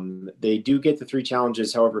 They do get the 3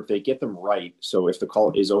 challenges. However, if they get them right, so if the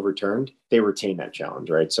call is overturned, they retain that challenge,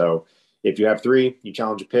 right? So if you have 3, you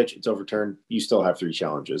challenge a pitch, it's overturned, you still have 3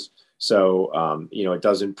 challenges. So, it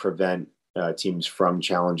doesn't prevent teams from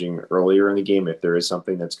challenging earlier in the game if there is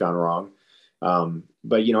something that's gone wrong.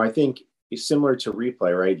 But, I think it's similar to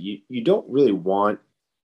replay, right? You don't really want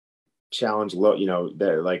challenge low,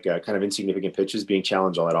 kind of insignificant pitches being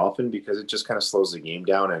challenged all that often, because it just kind of slows the game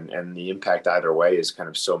down, and the impact either way is kind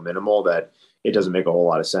of so minimal that it doesn't make a whole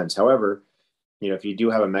lot of sense. However, if you do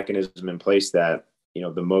have a mechanism in place that,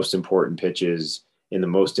 the most important pitches in the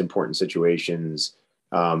most important situations,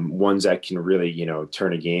 ones that can really,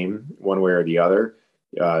 turn a game one way or the other,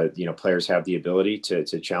 players have the ability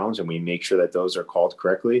to challenge, and we make sure that those are called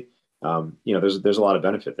correctly. There's a lot of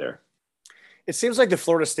benefit there. It seems like the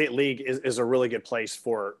Florida State League is a really good place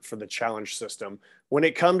for the challenge system. When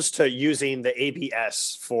it comes to using the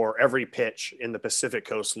ABS for every pitch in the Pacific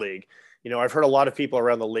Coast League, I've heard a lot of people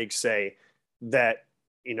around the league say that,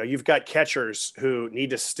 you've got catchers who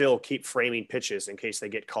need to still keep framing pitches in case they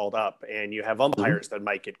get called up, and you have umpires that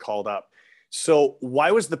might get called up. So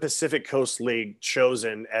why was the Pacific Coast League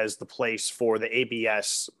chosen as the place for the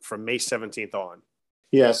ABS from May 17th on?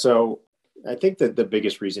 Yeah, so I think that the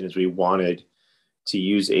biggest reason is we wanted to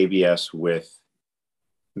use ABS with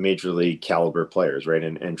major league caliber players, right?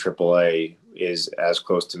 And AAA is as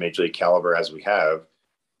close to major league caliber as we have,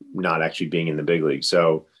 not actually being in the big league.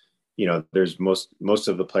 So, there's most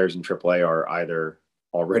of the players in AAA are either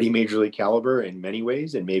already major league caliber in many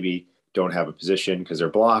ways, and maybe don't have a position because they're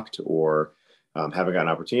blocked, or haven't got an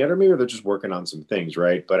opportunity yet, or maybe they're just working on some things,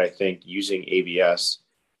 right? But I think using ABS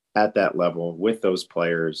at that level with those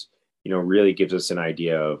players, really gives us an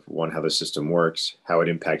idea of, one, how the system works, how it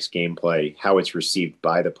impacts gameplay, how it's received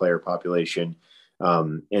by the player population,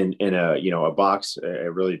 and in a box, a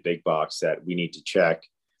really big box that we need to check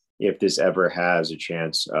if this ever has a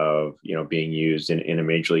chance of, being used in a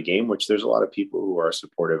major league game, which there's a lot of people who are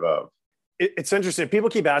supportive of. It's interesting. People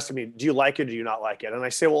keep asking me, do you like it or do you not like it? And I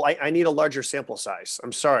say, well, I need a larger sample size.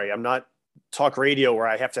 I'm sorry. I'm not talk radio where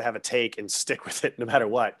I have to have a take and stick with it no matter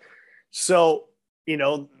what. So,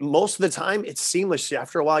 most of the time it's seamless.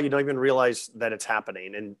 After a while, you don't even realize that it's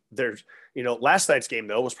happening. And there's, last night's game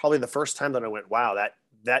though was probably the first time that I went, wow,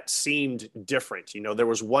 that seemed different. There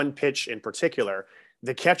was one pitch in particular,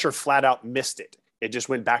 the catcher flat out missed it. It just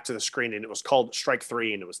went back to the screen, and it was called strike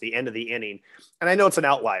 3, and it was the end of the inning. And I know it's an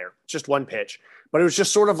outlier, just one pitch, but it was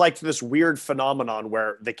just sort of like this weird phenomenon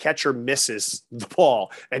where the catcher misses the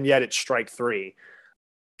ball and yet it's strike 3.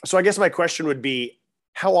 So I guess my question would be,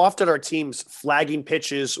 how often are teams flagging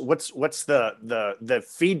pitches? What's the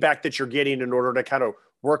feedback that you're getting in order to kind of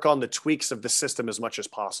work on the tweaks of the system as much as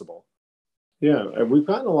possible? Yeah, we've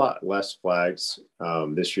gotten a lot less flags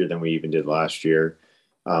this year than we even did last year.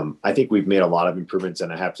 I think we've made a lot of improvements,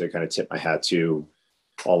 and I have to kind of tip my hat to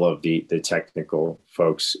all of the technical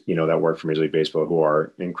folks, that work for Major League Baseball, who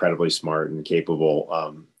are incredibly smart and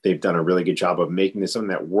capable. They've done a really good job of making this something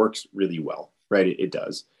that works really well, right? It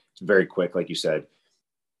does. It's very quick, like you said.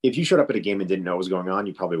 If you showed up at a game and didn't know what was going on,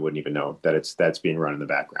 you probably wouldn't even know that that's being run in the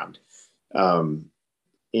background.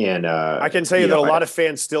 I can tell you that a lot of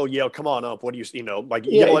fans still yell, "Come on up!" What do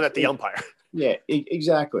yelling at the umpire? Yeah,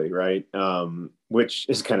 exactly, right. Which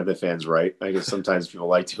is kind of the fans' right. I guess sometimes people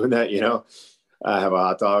like doing that. Have a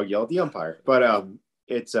hot dog, yell at the umpire. But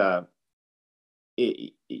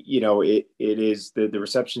it is the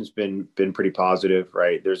reception's been pretty positive,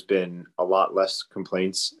 right? There's been a lot less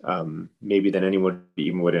complaints, maybe than anyone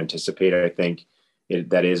even would anticipate. I think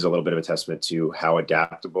that is a little bit of a testament to how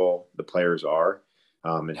adaptable the players are,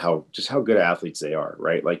 and how good athletes they are,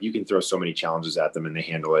 right? Like, you can throw so many challenges at them and they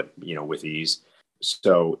handle it, with ease.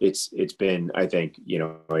 So it's been, I think,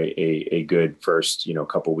 a good first,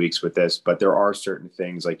 couple weeks with this, but there are certain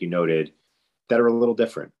things, like you noted, that are a little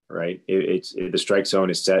different, right? The strike zone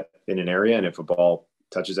is set in an area, and if a ball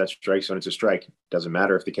touches that strike zone, it's a strike. Doesn't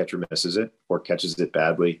matter if the catcher misses it or catches it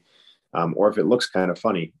badly, or if it looks kind of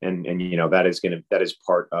funny. And that is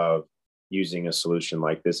part of using a solution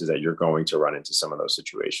like this, is that you're going to run into some of those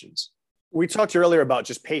situations. We talked earlier about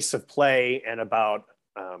just pace of play and about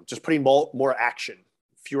just putting more action,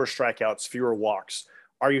 fewer strikeouts, fewer walks.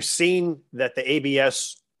 Are you seeing that the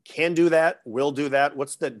ABS can do that, will do that?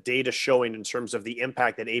 What's the data showing in terms of the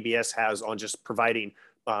impact that ABS has on just providing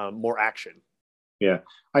more action? Yeah,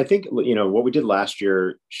 I think, what we did last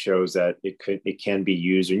year shows that it can be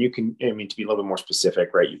used, and you can, to be a little bit more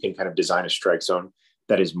specific, right? You can kind of design a strike zone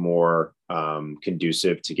that is more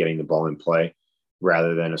conducive to getting the ball in play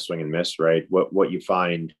rather than a swing and miss, right? What you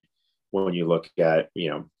find when you look at,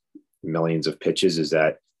 millions of pitches is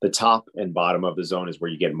that the top and bottom of the zone is where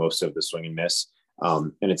you get most of the swing and miss.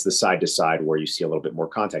 And it's the side to side where you see a little bit more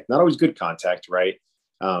contact, not always good contact, right?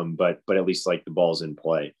 But at least like the ball's in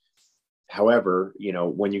play. However,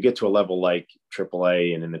 when you get to a level like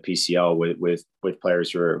AAA and in the PCL with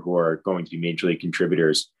players who are going to be major league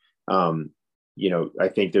contributors, I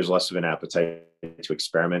think there's less of an appetite to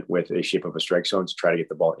experiment with a shape of a strike zone to try to get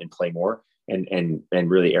the ball in play more and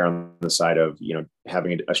really err on the side of,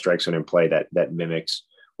 having a strike zone in play that mimics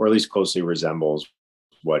or at least closely resembles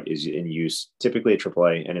what is in use typically at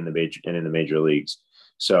AAA and in the major leagues.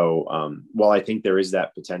 So while I think there is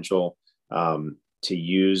that potential to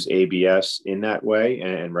use ABS in that way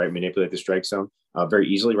and manipulate the strike zone very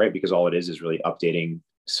easily, right? Because all it is really updating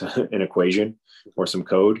an equation or some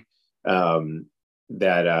code I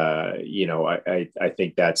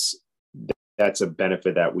think that's a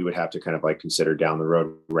benefit that we would have to kind of like consider down the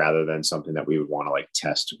road rather than something that we would want to like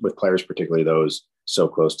test with players, particularly those so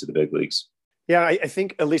close to the big leagues. Yeah, I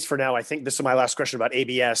think at least for now, I think this is my last question about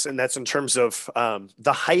ABS, and that's in terms of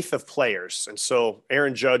the height of players. And so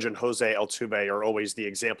Aaron Judge and Jose Altuve are always the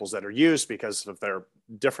examples that are used because of their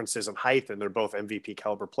differences in height, and they're both MVP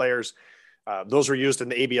caliber players. Those were used in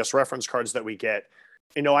the ABS reference cards that we get.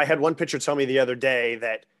 I had one pitcher tell me the other day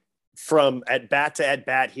that from at bat to at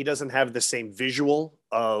bat, he doesn't have the same visual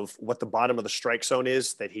of what the bottom of the strike zone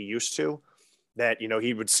is that he used to. That,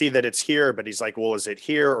 he would see that it's here, but he's like, well, is it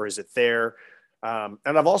here or is it there? And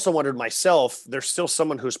I've also wondered myself, there's still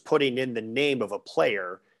someone who's putting in the name of a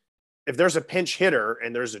player. If there's a pinch hitter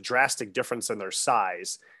and there's a drastic difference in their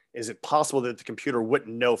size, is it possible that the computer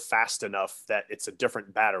wouldn't know fast enough that it's a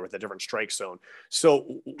different batter with a different strike zone?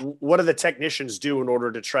 So what do the technicians do in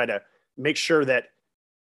order to try to make sure that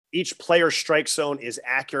each player's strike zone is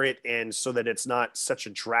accurate and so that it's not such a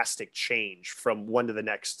drastic change from one to the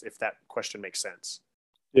next, if that question makes sense?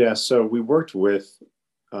 Yeah, so we worked with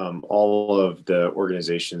all of the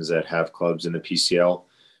organizations that have clubs in the PCL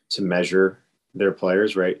to measure their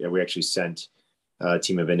players, right? And we actually sent a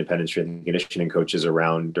team of independent strength and conditioning coaches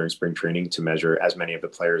around during spring training to measure as many of the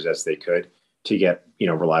players as they could to get,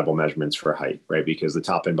 reliable measurements for height, right? Because the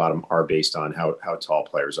top and bottom are based on how tall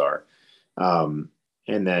players are.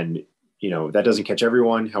 And then, that doesn't catch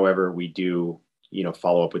everyone. However, we do,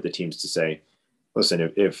 follow up with the teams to say,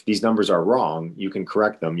 listen, if these numbers are wrong, you can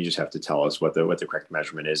correct them. You just have to tell us what the correct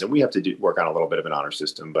measurement is. And we have to work on a little bit of an honor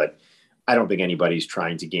system, but I don't think anybody's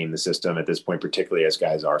trying to game the system at this point, particularly as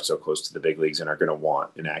guys are so close to the big leagues and are going to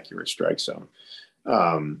want an accurate strike zone.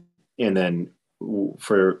 And then in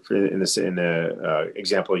the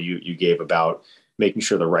example you gave about making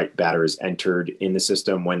sure the right batter is entered in the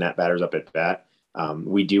system when that batter's up at bat,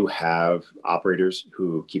 we do have operators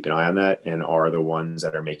who keep an eye on that and are the ones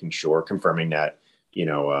that are making sure, confirming that,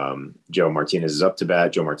 Joe Martinez is up to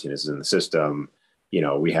bat, Joe Martinez is in the system,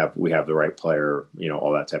 we have the right player,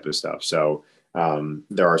 all that type of stuff. So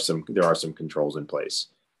there are some controls in place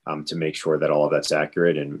to make sure that all of that's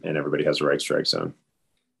accurate and everybody has the right strike zone.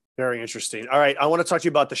 Very interesting. All right. I want to talk to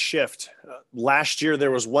you about the shift. Last year,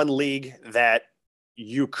 there was one league that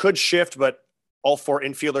you could shift, but all four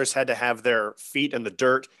infielders had to have their feet in the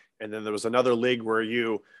dirt. And then there was another league where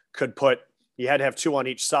you had to have two on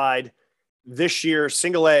each side. This year,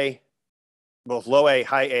 single A, both low A,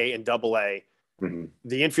 high A, and double A, mm-hmm.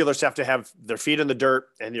 The infielders have to have their feet in the dirt,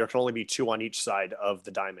 and there can only be two on each side of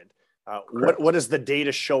the diamond. What is the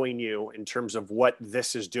data showing you in terms of what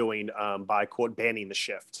this is doing by, quote, banning the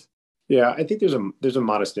shift? Yeah, I think there's a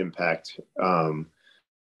modest impact on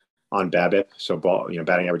BABIP, so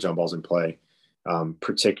batting average on balls in play,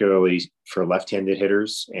 particularly for left-handed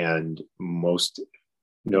hitters, and most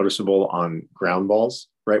noticeable on ground balls,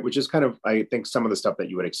 right? Which is kind of, I think, some of the stuff that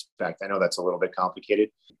you would expect. I know that's a little bit complicated,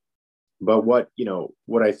 but what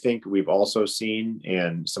I think we've also seen,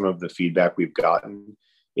 and some of the feedback we've gotten,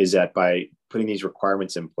 is that by putting these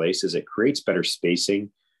requirements in place, is it creates better spacing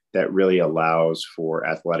that really allows for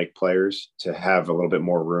athletic players to have a little bit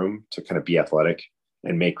more room to kind of be athletic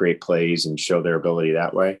and make great plays and show their ability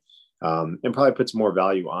that way. And probably puts more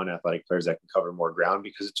value on athletic players that can cover more ground,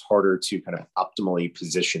 because it's harder to kind of optimally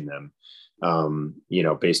position them,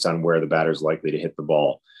 based on where the batter is likely to hit the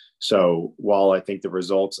ball. So while I think the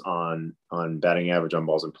results on batting average on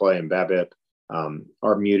balls in play and BABIP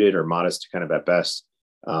are muted or modest kind of at best,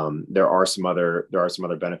 there are some other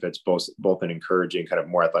benefits, both in encouraging kind of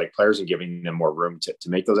more athletic players and giving them more room to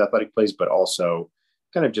make those athletic plays, but also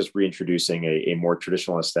kind of just reintroducing a more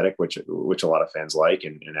traditional aesthetic, which a lot of fans like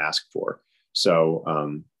and ask for. So,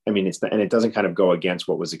 and it doesn't kind of go against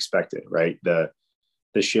what was expected, right? The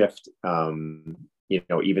shift,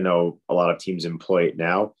 even though a lot of teams employ it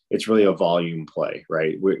now, it's really a volume play,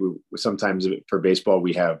 right? We sometimes for baseball,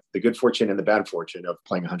 we have the good fortune and the bad fortune of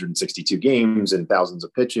playing 162 games and thousands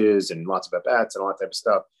of pitches and lots of at-bats and all that type of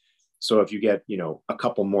stuff. So if you get, a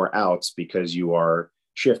couple more outs because you are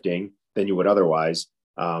shifting than you would otherwise,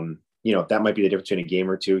 that might be the difference between a game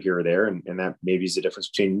or two here or there. And that maybe is the difference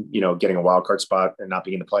between, getting a wild card spot and not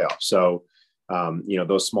being in the playoffs. So,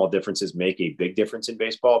 those small differences make a big difference in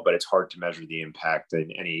baseball, but it's hard to measure the impact in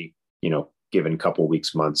any, given couple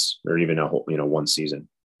weeks, months, or even a whole, one season.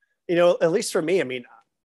 At least for me, I mean,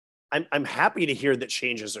 I'm happy to hear that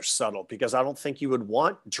changes are subtle, because I don't think you would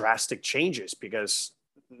want drastic changes, because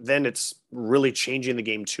then it's really changing the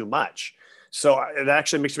game too much. So it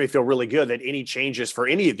actually makes me feel really good that any changes for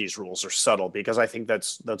any of these rules are subtle, because I think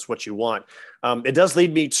that's what you want. It does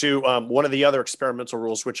lead me to one of the other experimental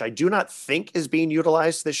rules, which I do not think is being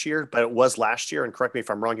utilized this year, but it was last year. And correct me if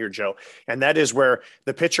I'm wrong here, Joe. And that is where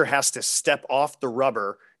the pitcher has to step off the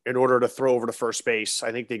rubber in order to throw over to first base.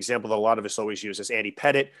 I think the example that a lot of us always use is Andy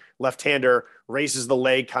Pettit, left-hander, raises the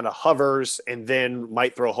leg, kind of hovers, and then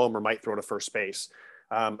might throw home or might throw to first base.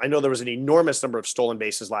 I know there was an enormous number of stolen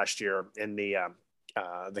bases last year in the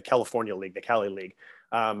California League, the Cali League.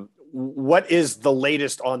 What is the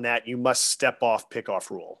latest on that? You must step off pickoff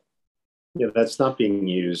rule. Yeah, that's not being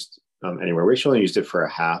used anywhere. We actually only used it for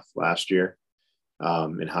a half last year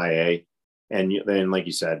in high A. And then, like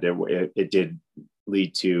you said, it did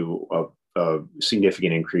lead to a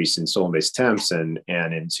significant increase in stolen base attempts and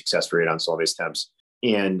in success rate on stolen base attempts.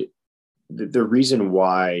 And the reason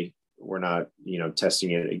why we're not,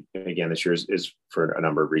 testing it again this year is for a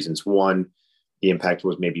number of reasons. One, the impact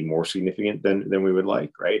was maybe more significant than we would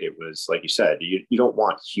like, right? It was, like you said, you don't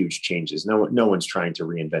want huge changes. No one's trying to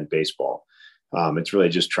reinvent baseball. It's really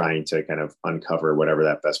just trying to kind of uncover whatever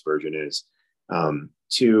that best version is.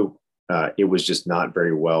 Two, it was just not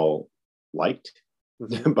very well liked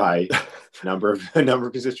by a number of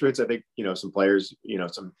constituents. I think, some players,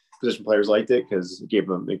 some position players liked it because it gave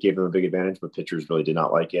them a big advantage, but pitchers really did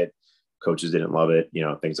not like it. Coaches didn't love it,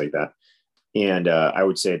 things like that. And I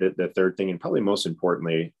would say that the third thing, and probably most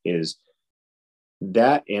importantly, is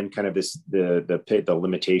that and kind of the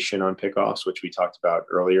limitation on pickoffs, which we talked about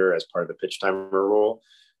earlier as part of the pitch timer rule,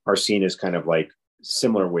 are seen as kind of like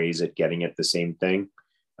similar ways at getting at the same thing.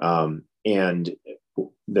 And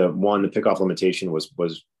the pickoff limitation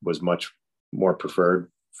was much more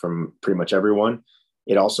preferred from pretty much everyone.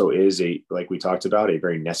 It also is like we talked about, a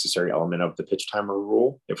very necessary element of the pitch timer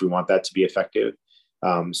rule if we want that to be effective.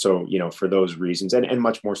 So, for those reasons and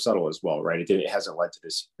much more subtle as well, right? It hasn't led to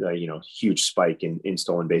this, huge spike in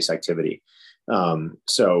stolen base activity.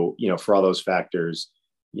 So, for all those factors,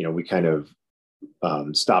 we kind of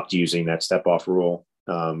stopped using that step off rule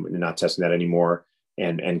and not testing that anymore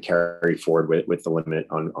and carry forward with the limit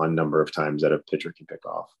on number of times that a pitcher can pick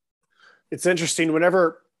off. It's interesting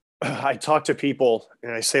whenever I talk to people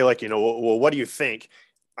and I say, like, well, what do you think?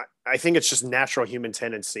 I think it's just natural human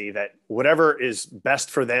tendency that whatever is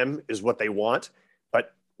best for them is what they want,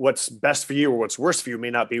 but what's best for you or what's worst for you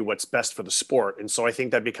may not be what's best for the sport. And so I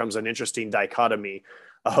think that becomes an interesting dichotomy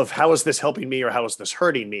of how is this helping me or how is this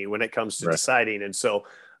hurting me when it comes to deciding. And so,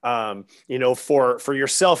 for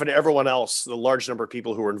yourself and everyone else, the large number of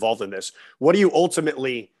people who are involved in this, what do you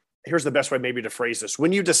ultimately, here's the best way maybe to phrase this.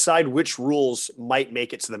 When you decide which rules might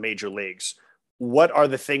make it to the major leagues, what are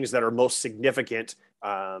the things that are most significant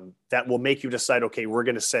that will make you decide, okay, we're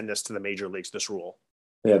going to send this to the major leagues, this rule?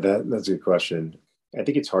 Yeah, that's a good question. I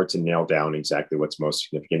think it's hard to nail down exactly what's most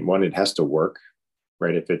significant. One, it has to work,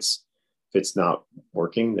 right? If it's not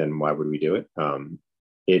working, then why would we do it?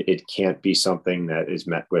 It can't be something that is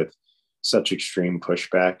met with such extreme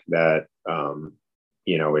pushback that, and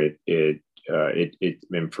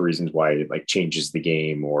for reasons why it like changes the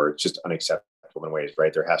game or it's just unacceptable in ways,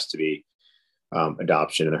 right? There has to be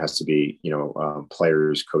adoption, and there has to be,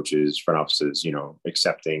 players, coaches, front offices,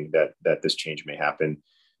 accepting that this change may happen.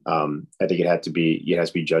 I think it has to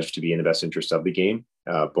be judged to be in the best interest of the game,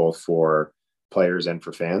 both for players and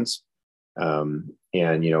for fans. And,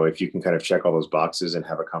 if you can kind of check all those boxes and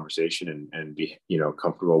have a conversation and be,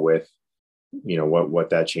 comfortable with, what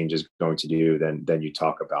that change is going to do, then you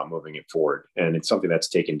talk about moving it forward. And it's something that's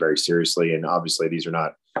taken very seriously. And obviously these are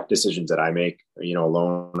not decisions that I make,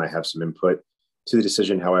 alone. I have some input to the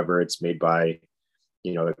decision. However, it's made by,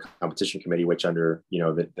 the competition committee, which under,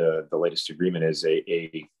 the latest agreement is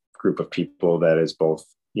a group of people that is both,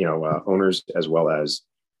 owners as well as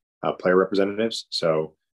player representatives.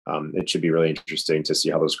 So it should be really interesting to see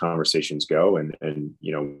how those conversations go and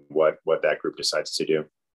what that group decides to do.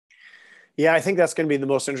 Yeah, I think that's going to be the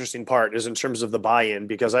most interesting part is in terms of the buy-in,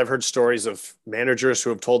 because I've heard stories of managers who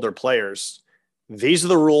have told their players, these are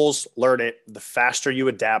the rules, learn it. The faster you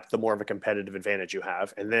adapt, the more of a competitive advantage you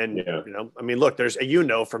have. And then, Yeah. I mean, look, there's,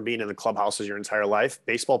 from being in the clubhouses your entire life,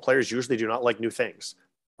 baseball players usually do not like new things,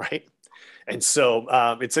 right? And so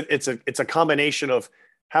it's a combination of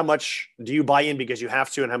how much do you buy in because you have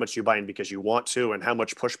to, and how much do you buy in because you want to, and how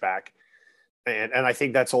much pushback. And I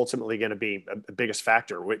think that's ultimately going to be the biggest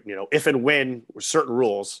factor. If and when certain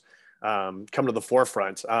rules come to the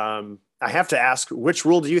forefront. I have to ask, which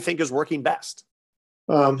rule do you think is working best?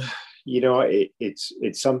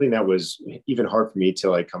 It's something that was even hard for me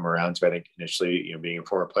to like come around to. I think initially, being a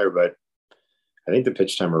former player, but I think the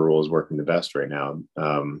pitch timer rule is working the best right now.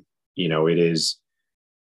 It is.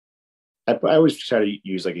 I always try to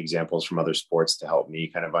use like examples from other sports to help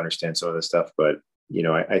me kind of understand some of this stuff. But,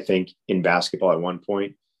 I think in basketball at one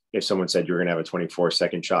point, if someone said you're going to have a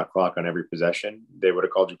 24-second shot clock on every possession, they would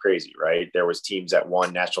have called you crazy, right? There was teams that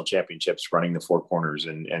won national championships running the four corners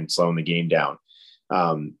and slowing the game down.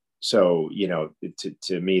 So,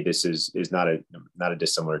 to me, this is not a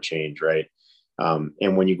dissimilar change, right?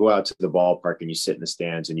 And when you go out to the ballpark and you sit in the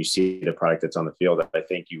stands and you see the product that's on the field, I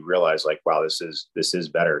think you realize like, wow, this is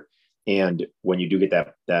better. And when you do get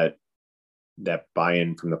that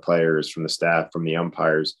buy-in from the players, from the staff, from the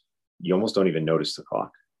umpires, you almost don't even notice the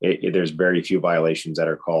clock. There's very few violations that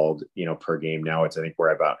are called, per game. Now I think we're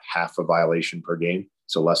about half a violation per game.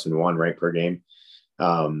 So less than one, right, per game.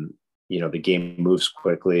 The game moves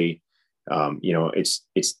quickly. It's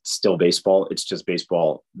still baseball. It's just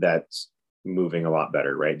baseball that's moving a lot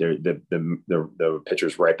better, right? The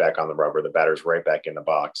pitcher's right back on the rubber, the batter's right back in the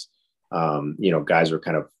box. Guys are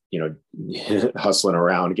kind of, hustling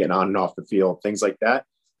around, getting on and off the field, things like that.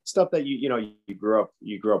 Stuff that you grew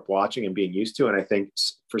up watching and being used to. And I think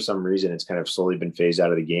for some reason it's kind of slowly been phased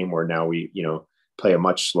out of the game, where now we, play a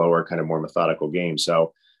much slower, kind of more methodical game.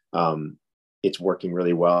 So it's working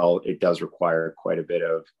really well. It does require quite a bit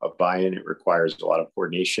of buy-in. It requires a lot of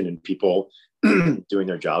coordination and people doing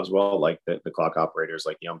their jobs well, like the clock operators,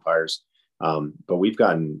 like the umpires. But we've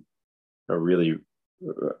gotten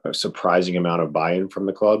a surprising amount of buy-in from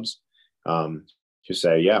the clubs to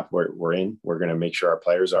say, yeah, we're in. We're going to make sure our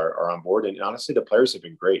players are on board. And honestly, the players have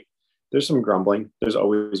been great. There's some grumbling. There's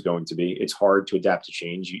always going to be. It's hard to adapt to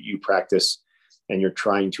change. You practice and you're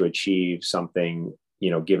trying to achieve something,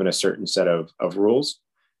 given a certain set of rules,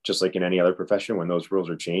 just like in any other profession. When those rules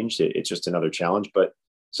are changed, it's just another challenge. But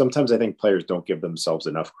sometimes I think players don't give themselves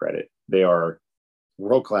enough credit. They are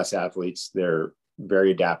world-class athletes. They're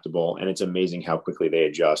very adaptable, and it's amazing how quickly they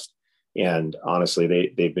adjust. And honestly,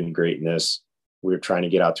 they've been great in this. We're trying to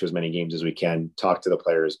get out to as many games as we can, talk to the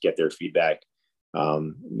players, get their feedback.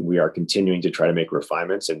 We are continuing to try to make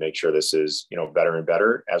refinements and make sure this is, better and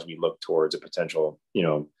better as we look towards a potential,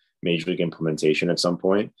 major league implementation at some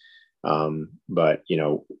point. But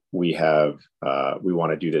we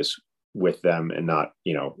want to do this with them and not,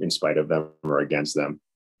 in spite of them or against them.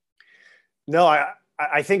 No,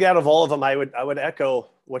 I think out of all of them, I would echo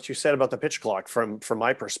what you said about the pitch clock from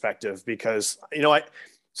my perspective, because,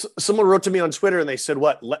 someone wrote to me on Twitter and they said,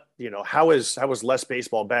 how is less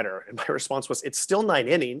baseball better? And my response was, it's still 9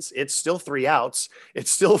 innings. It's still 3 outs. It's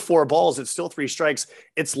still 4 balls. It's still 3 strikes.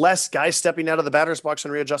 It's less guys stepping out of the batter's box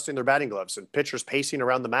and readjusting their batting gloves and pitchers pacing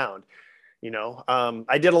around the mound.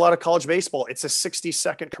 I did a lot of college baseball. It's a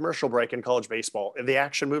 60-second commercial break in college baseball. The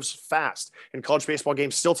action moves fast, and college baseball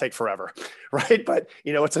games still take forever, right? But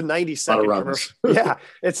it's a 90-second commercial. Yeah,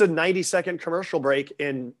 it's a 90-second commercial break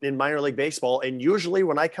in minor league baseball. And usually,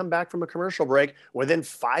 when I come back from a commercial break, within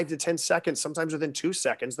 5 to 10 seconds, sometimes within 2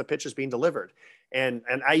 seconds, the pitch is being delivered. And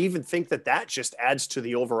I even think that just adds to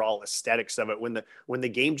the overall aesthetics of it when the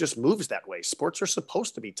game just moves that way. Sports are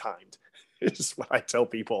supposed to be timed. Is what I tell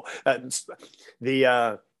people. Anyways,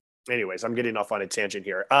 I'm getting off on a tangent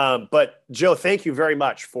here. But Joe, thank you very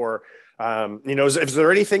much for, is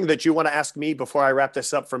there anything that you want to ask me before I wrap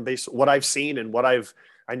this up from what I've seen and I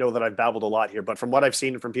know that I've babbled a lot here, but from what I've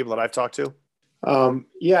seen and from people that I've talked to?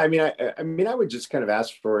 Yeah, I would just kind of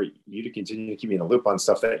ask for you to continue to keep me in the loop on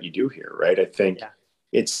stuff that you do here, right? I think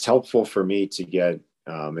it's helpful for me to get,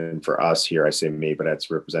 and for us here, I say me, but that's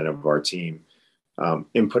representative of our team,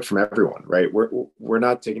 input from everyone, right? We're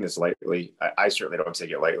not taking this lightly. I certainly don't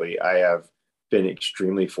take it lightly. I have been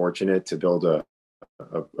extremely fortunate to build a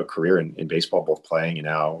career in baseball, both playing and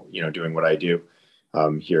now, doing what I do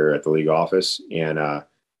here at the league office. And I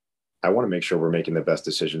want to make sure we're making the best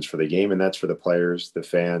decisions for the game. And that's for the players, the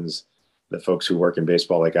fans, the folks who work in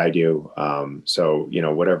baseball like I do. So,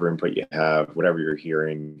 whatever input you have, whatever you're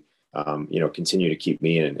hearing, continue to keep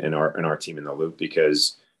me and our team in the loop,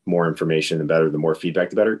 because more information, the better, the more feedback,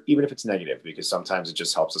 the better, even if it's negative, because sometimes it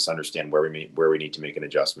just helps us understand where we need to make an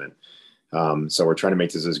adjustment. So we're trying to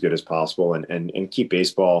make this as good as possible and keep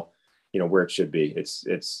baseball, where it should be.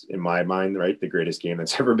 It's in my mind, right, the greatest game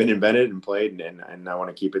that's ever been invented and played, and I want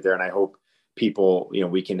to keep it there. And I hope people,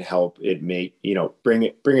 we can help it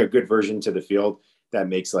bring a good version to the field that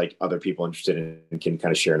makes like other people interested in and can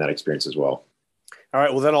kind of share in that experience as well. All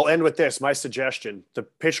right. Well, then I'll end with this. My suggestion: the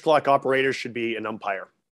pitch clock operator should be an umpire.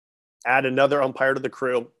 Add another umpire to the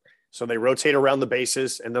crew, so they rotate around the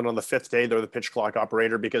bases, and then on the fifth day, they're the pitch clock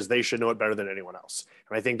operator because they should know it better than anyone else.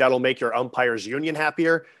 And I think that'll make your umpires union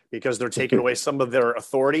happier because they're taking away some of their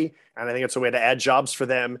authority. And I think it's a way to add jobs for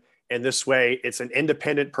them. And this way, it's an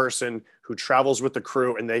independent person who travels with the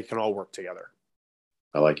crew, and they can all work together.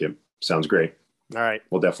 I like it. Sounds great. All right.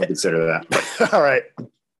 We'll definitely consider that. All right.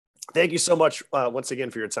 Thank you so much once again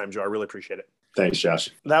for your time, Joe. I really appreciate it. Thanks, Josh.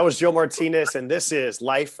 That was Joe Martinez, and this is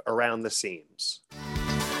Life Around the Seams.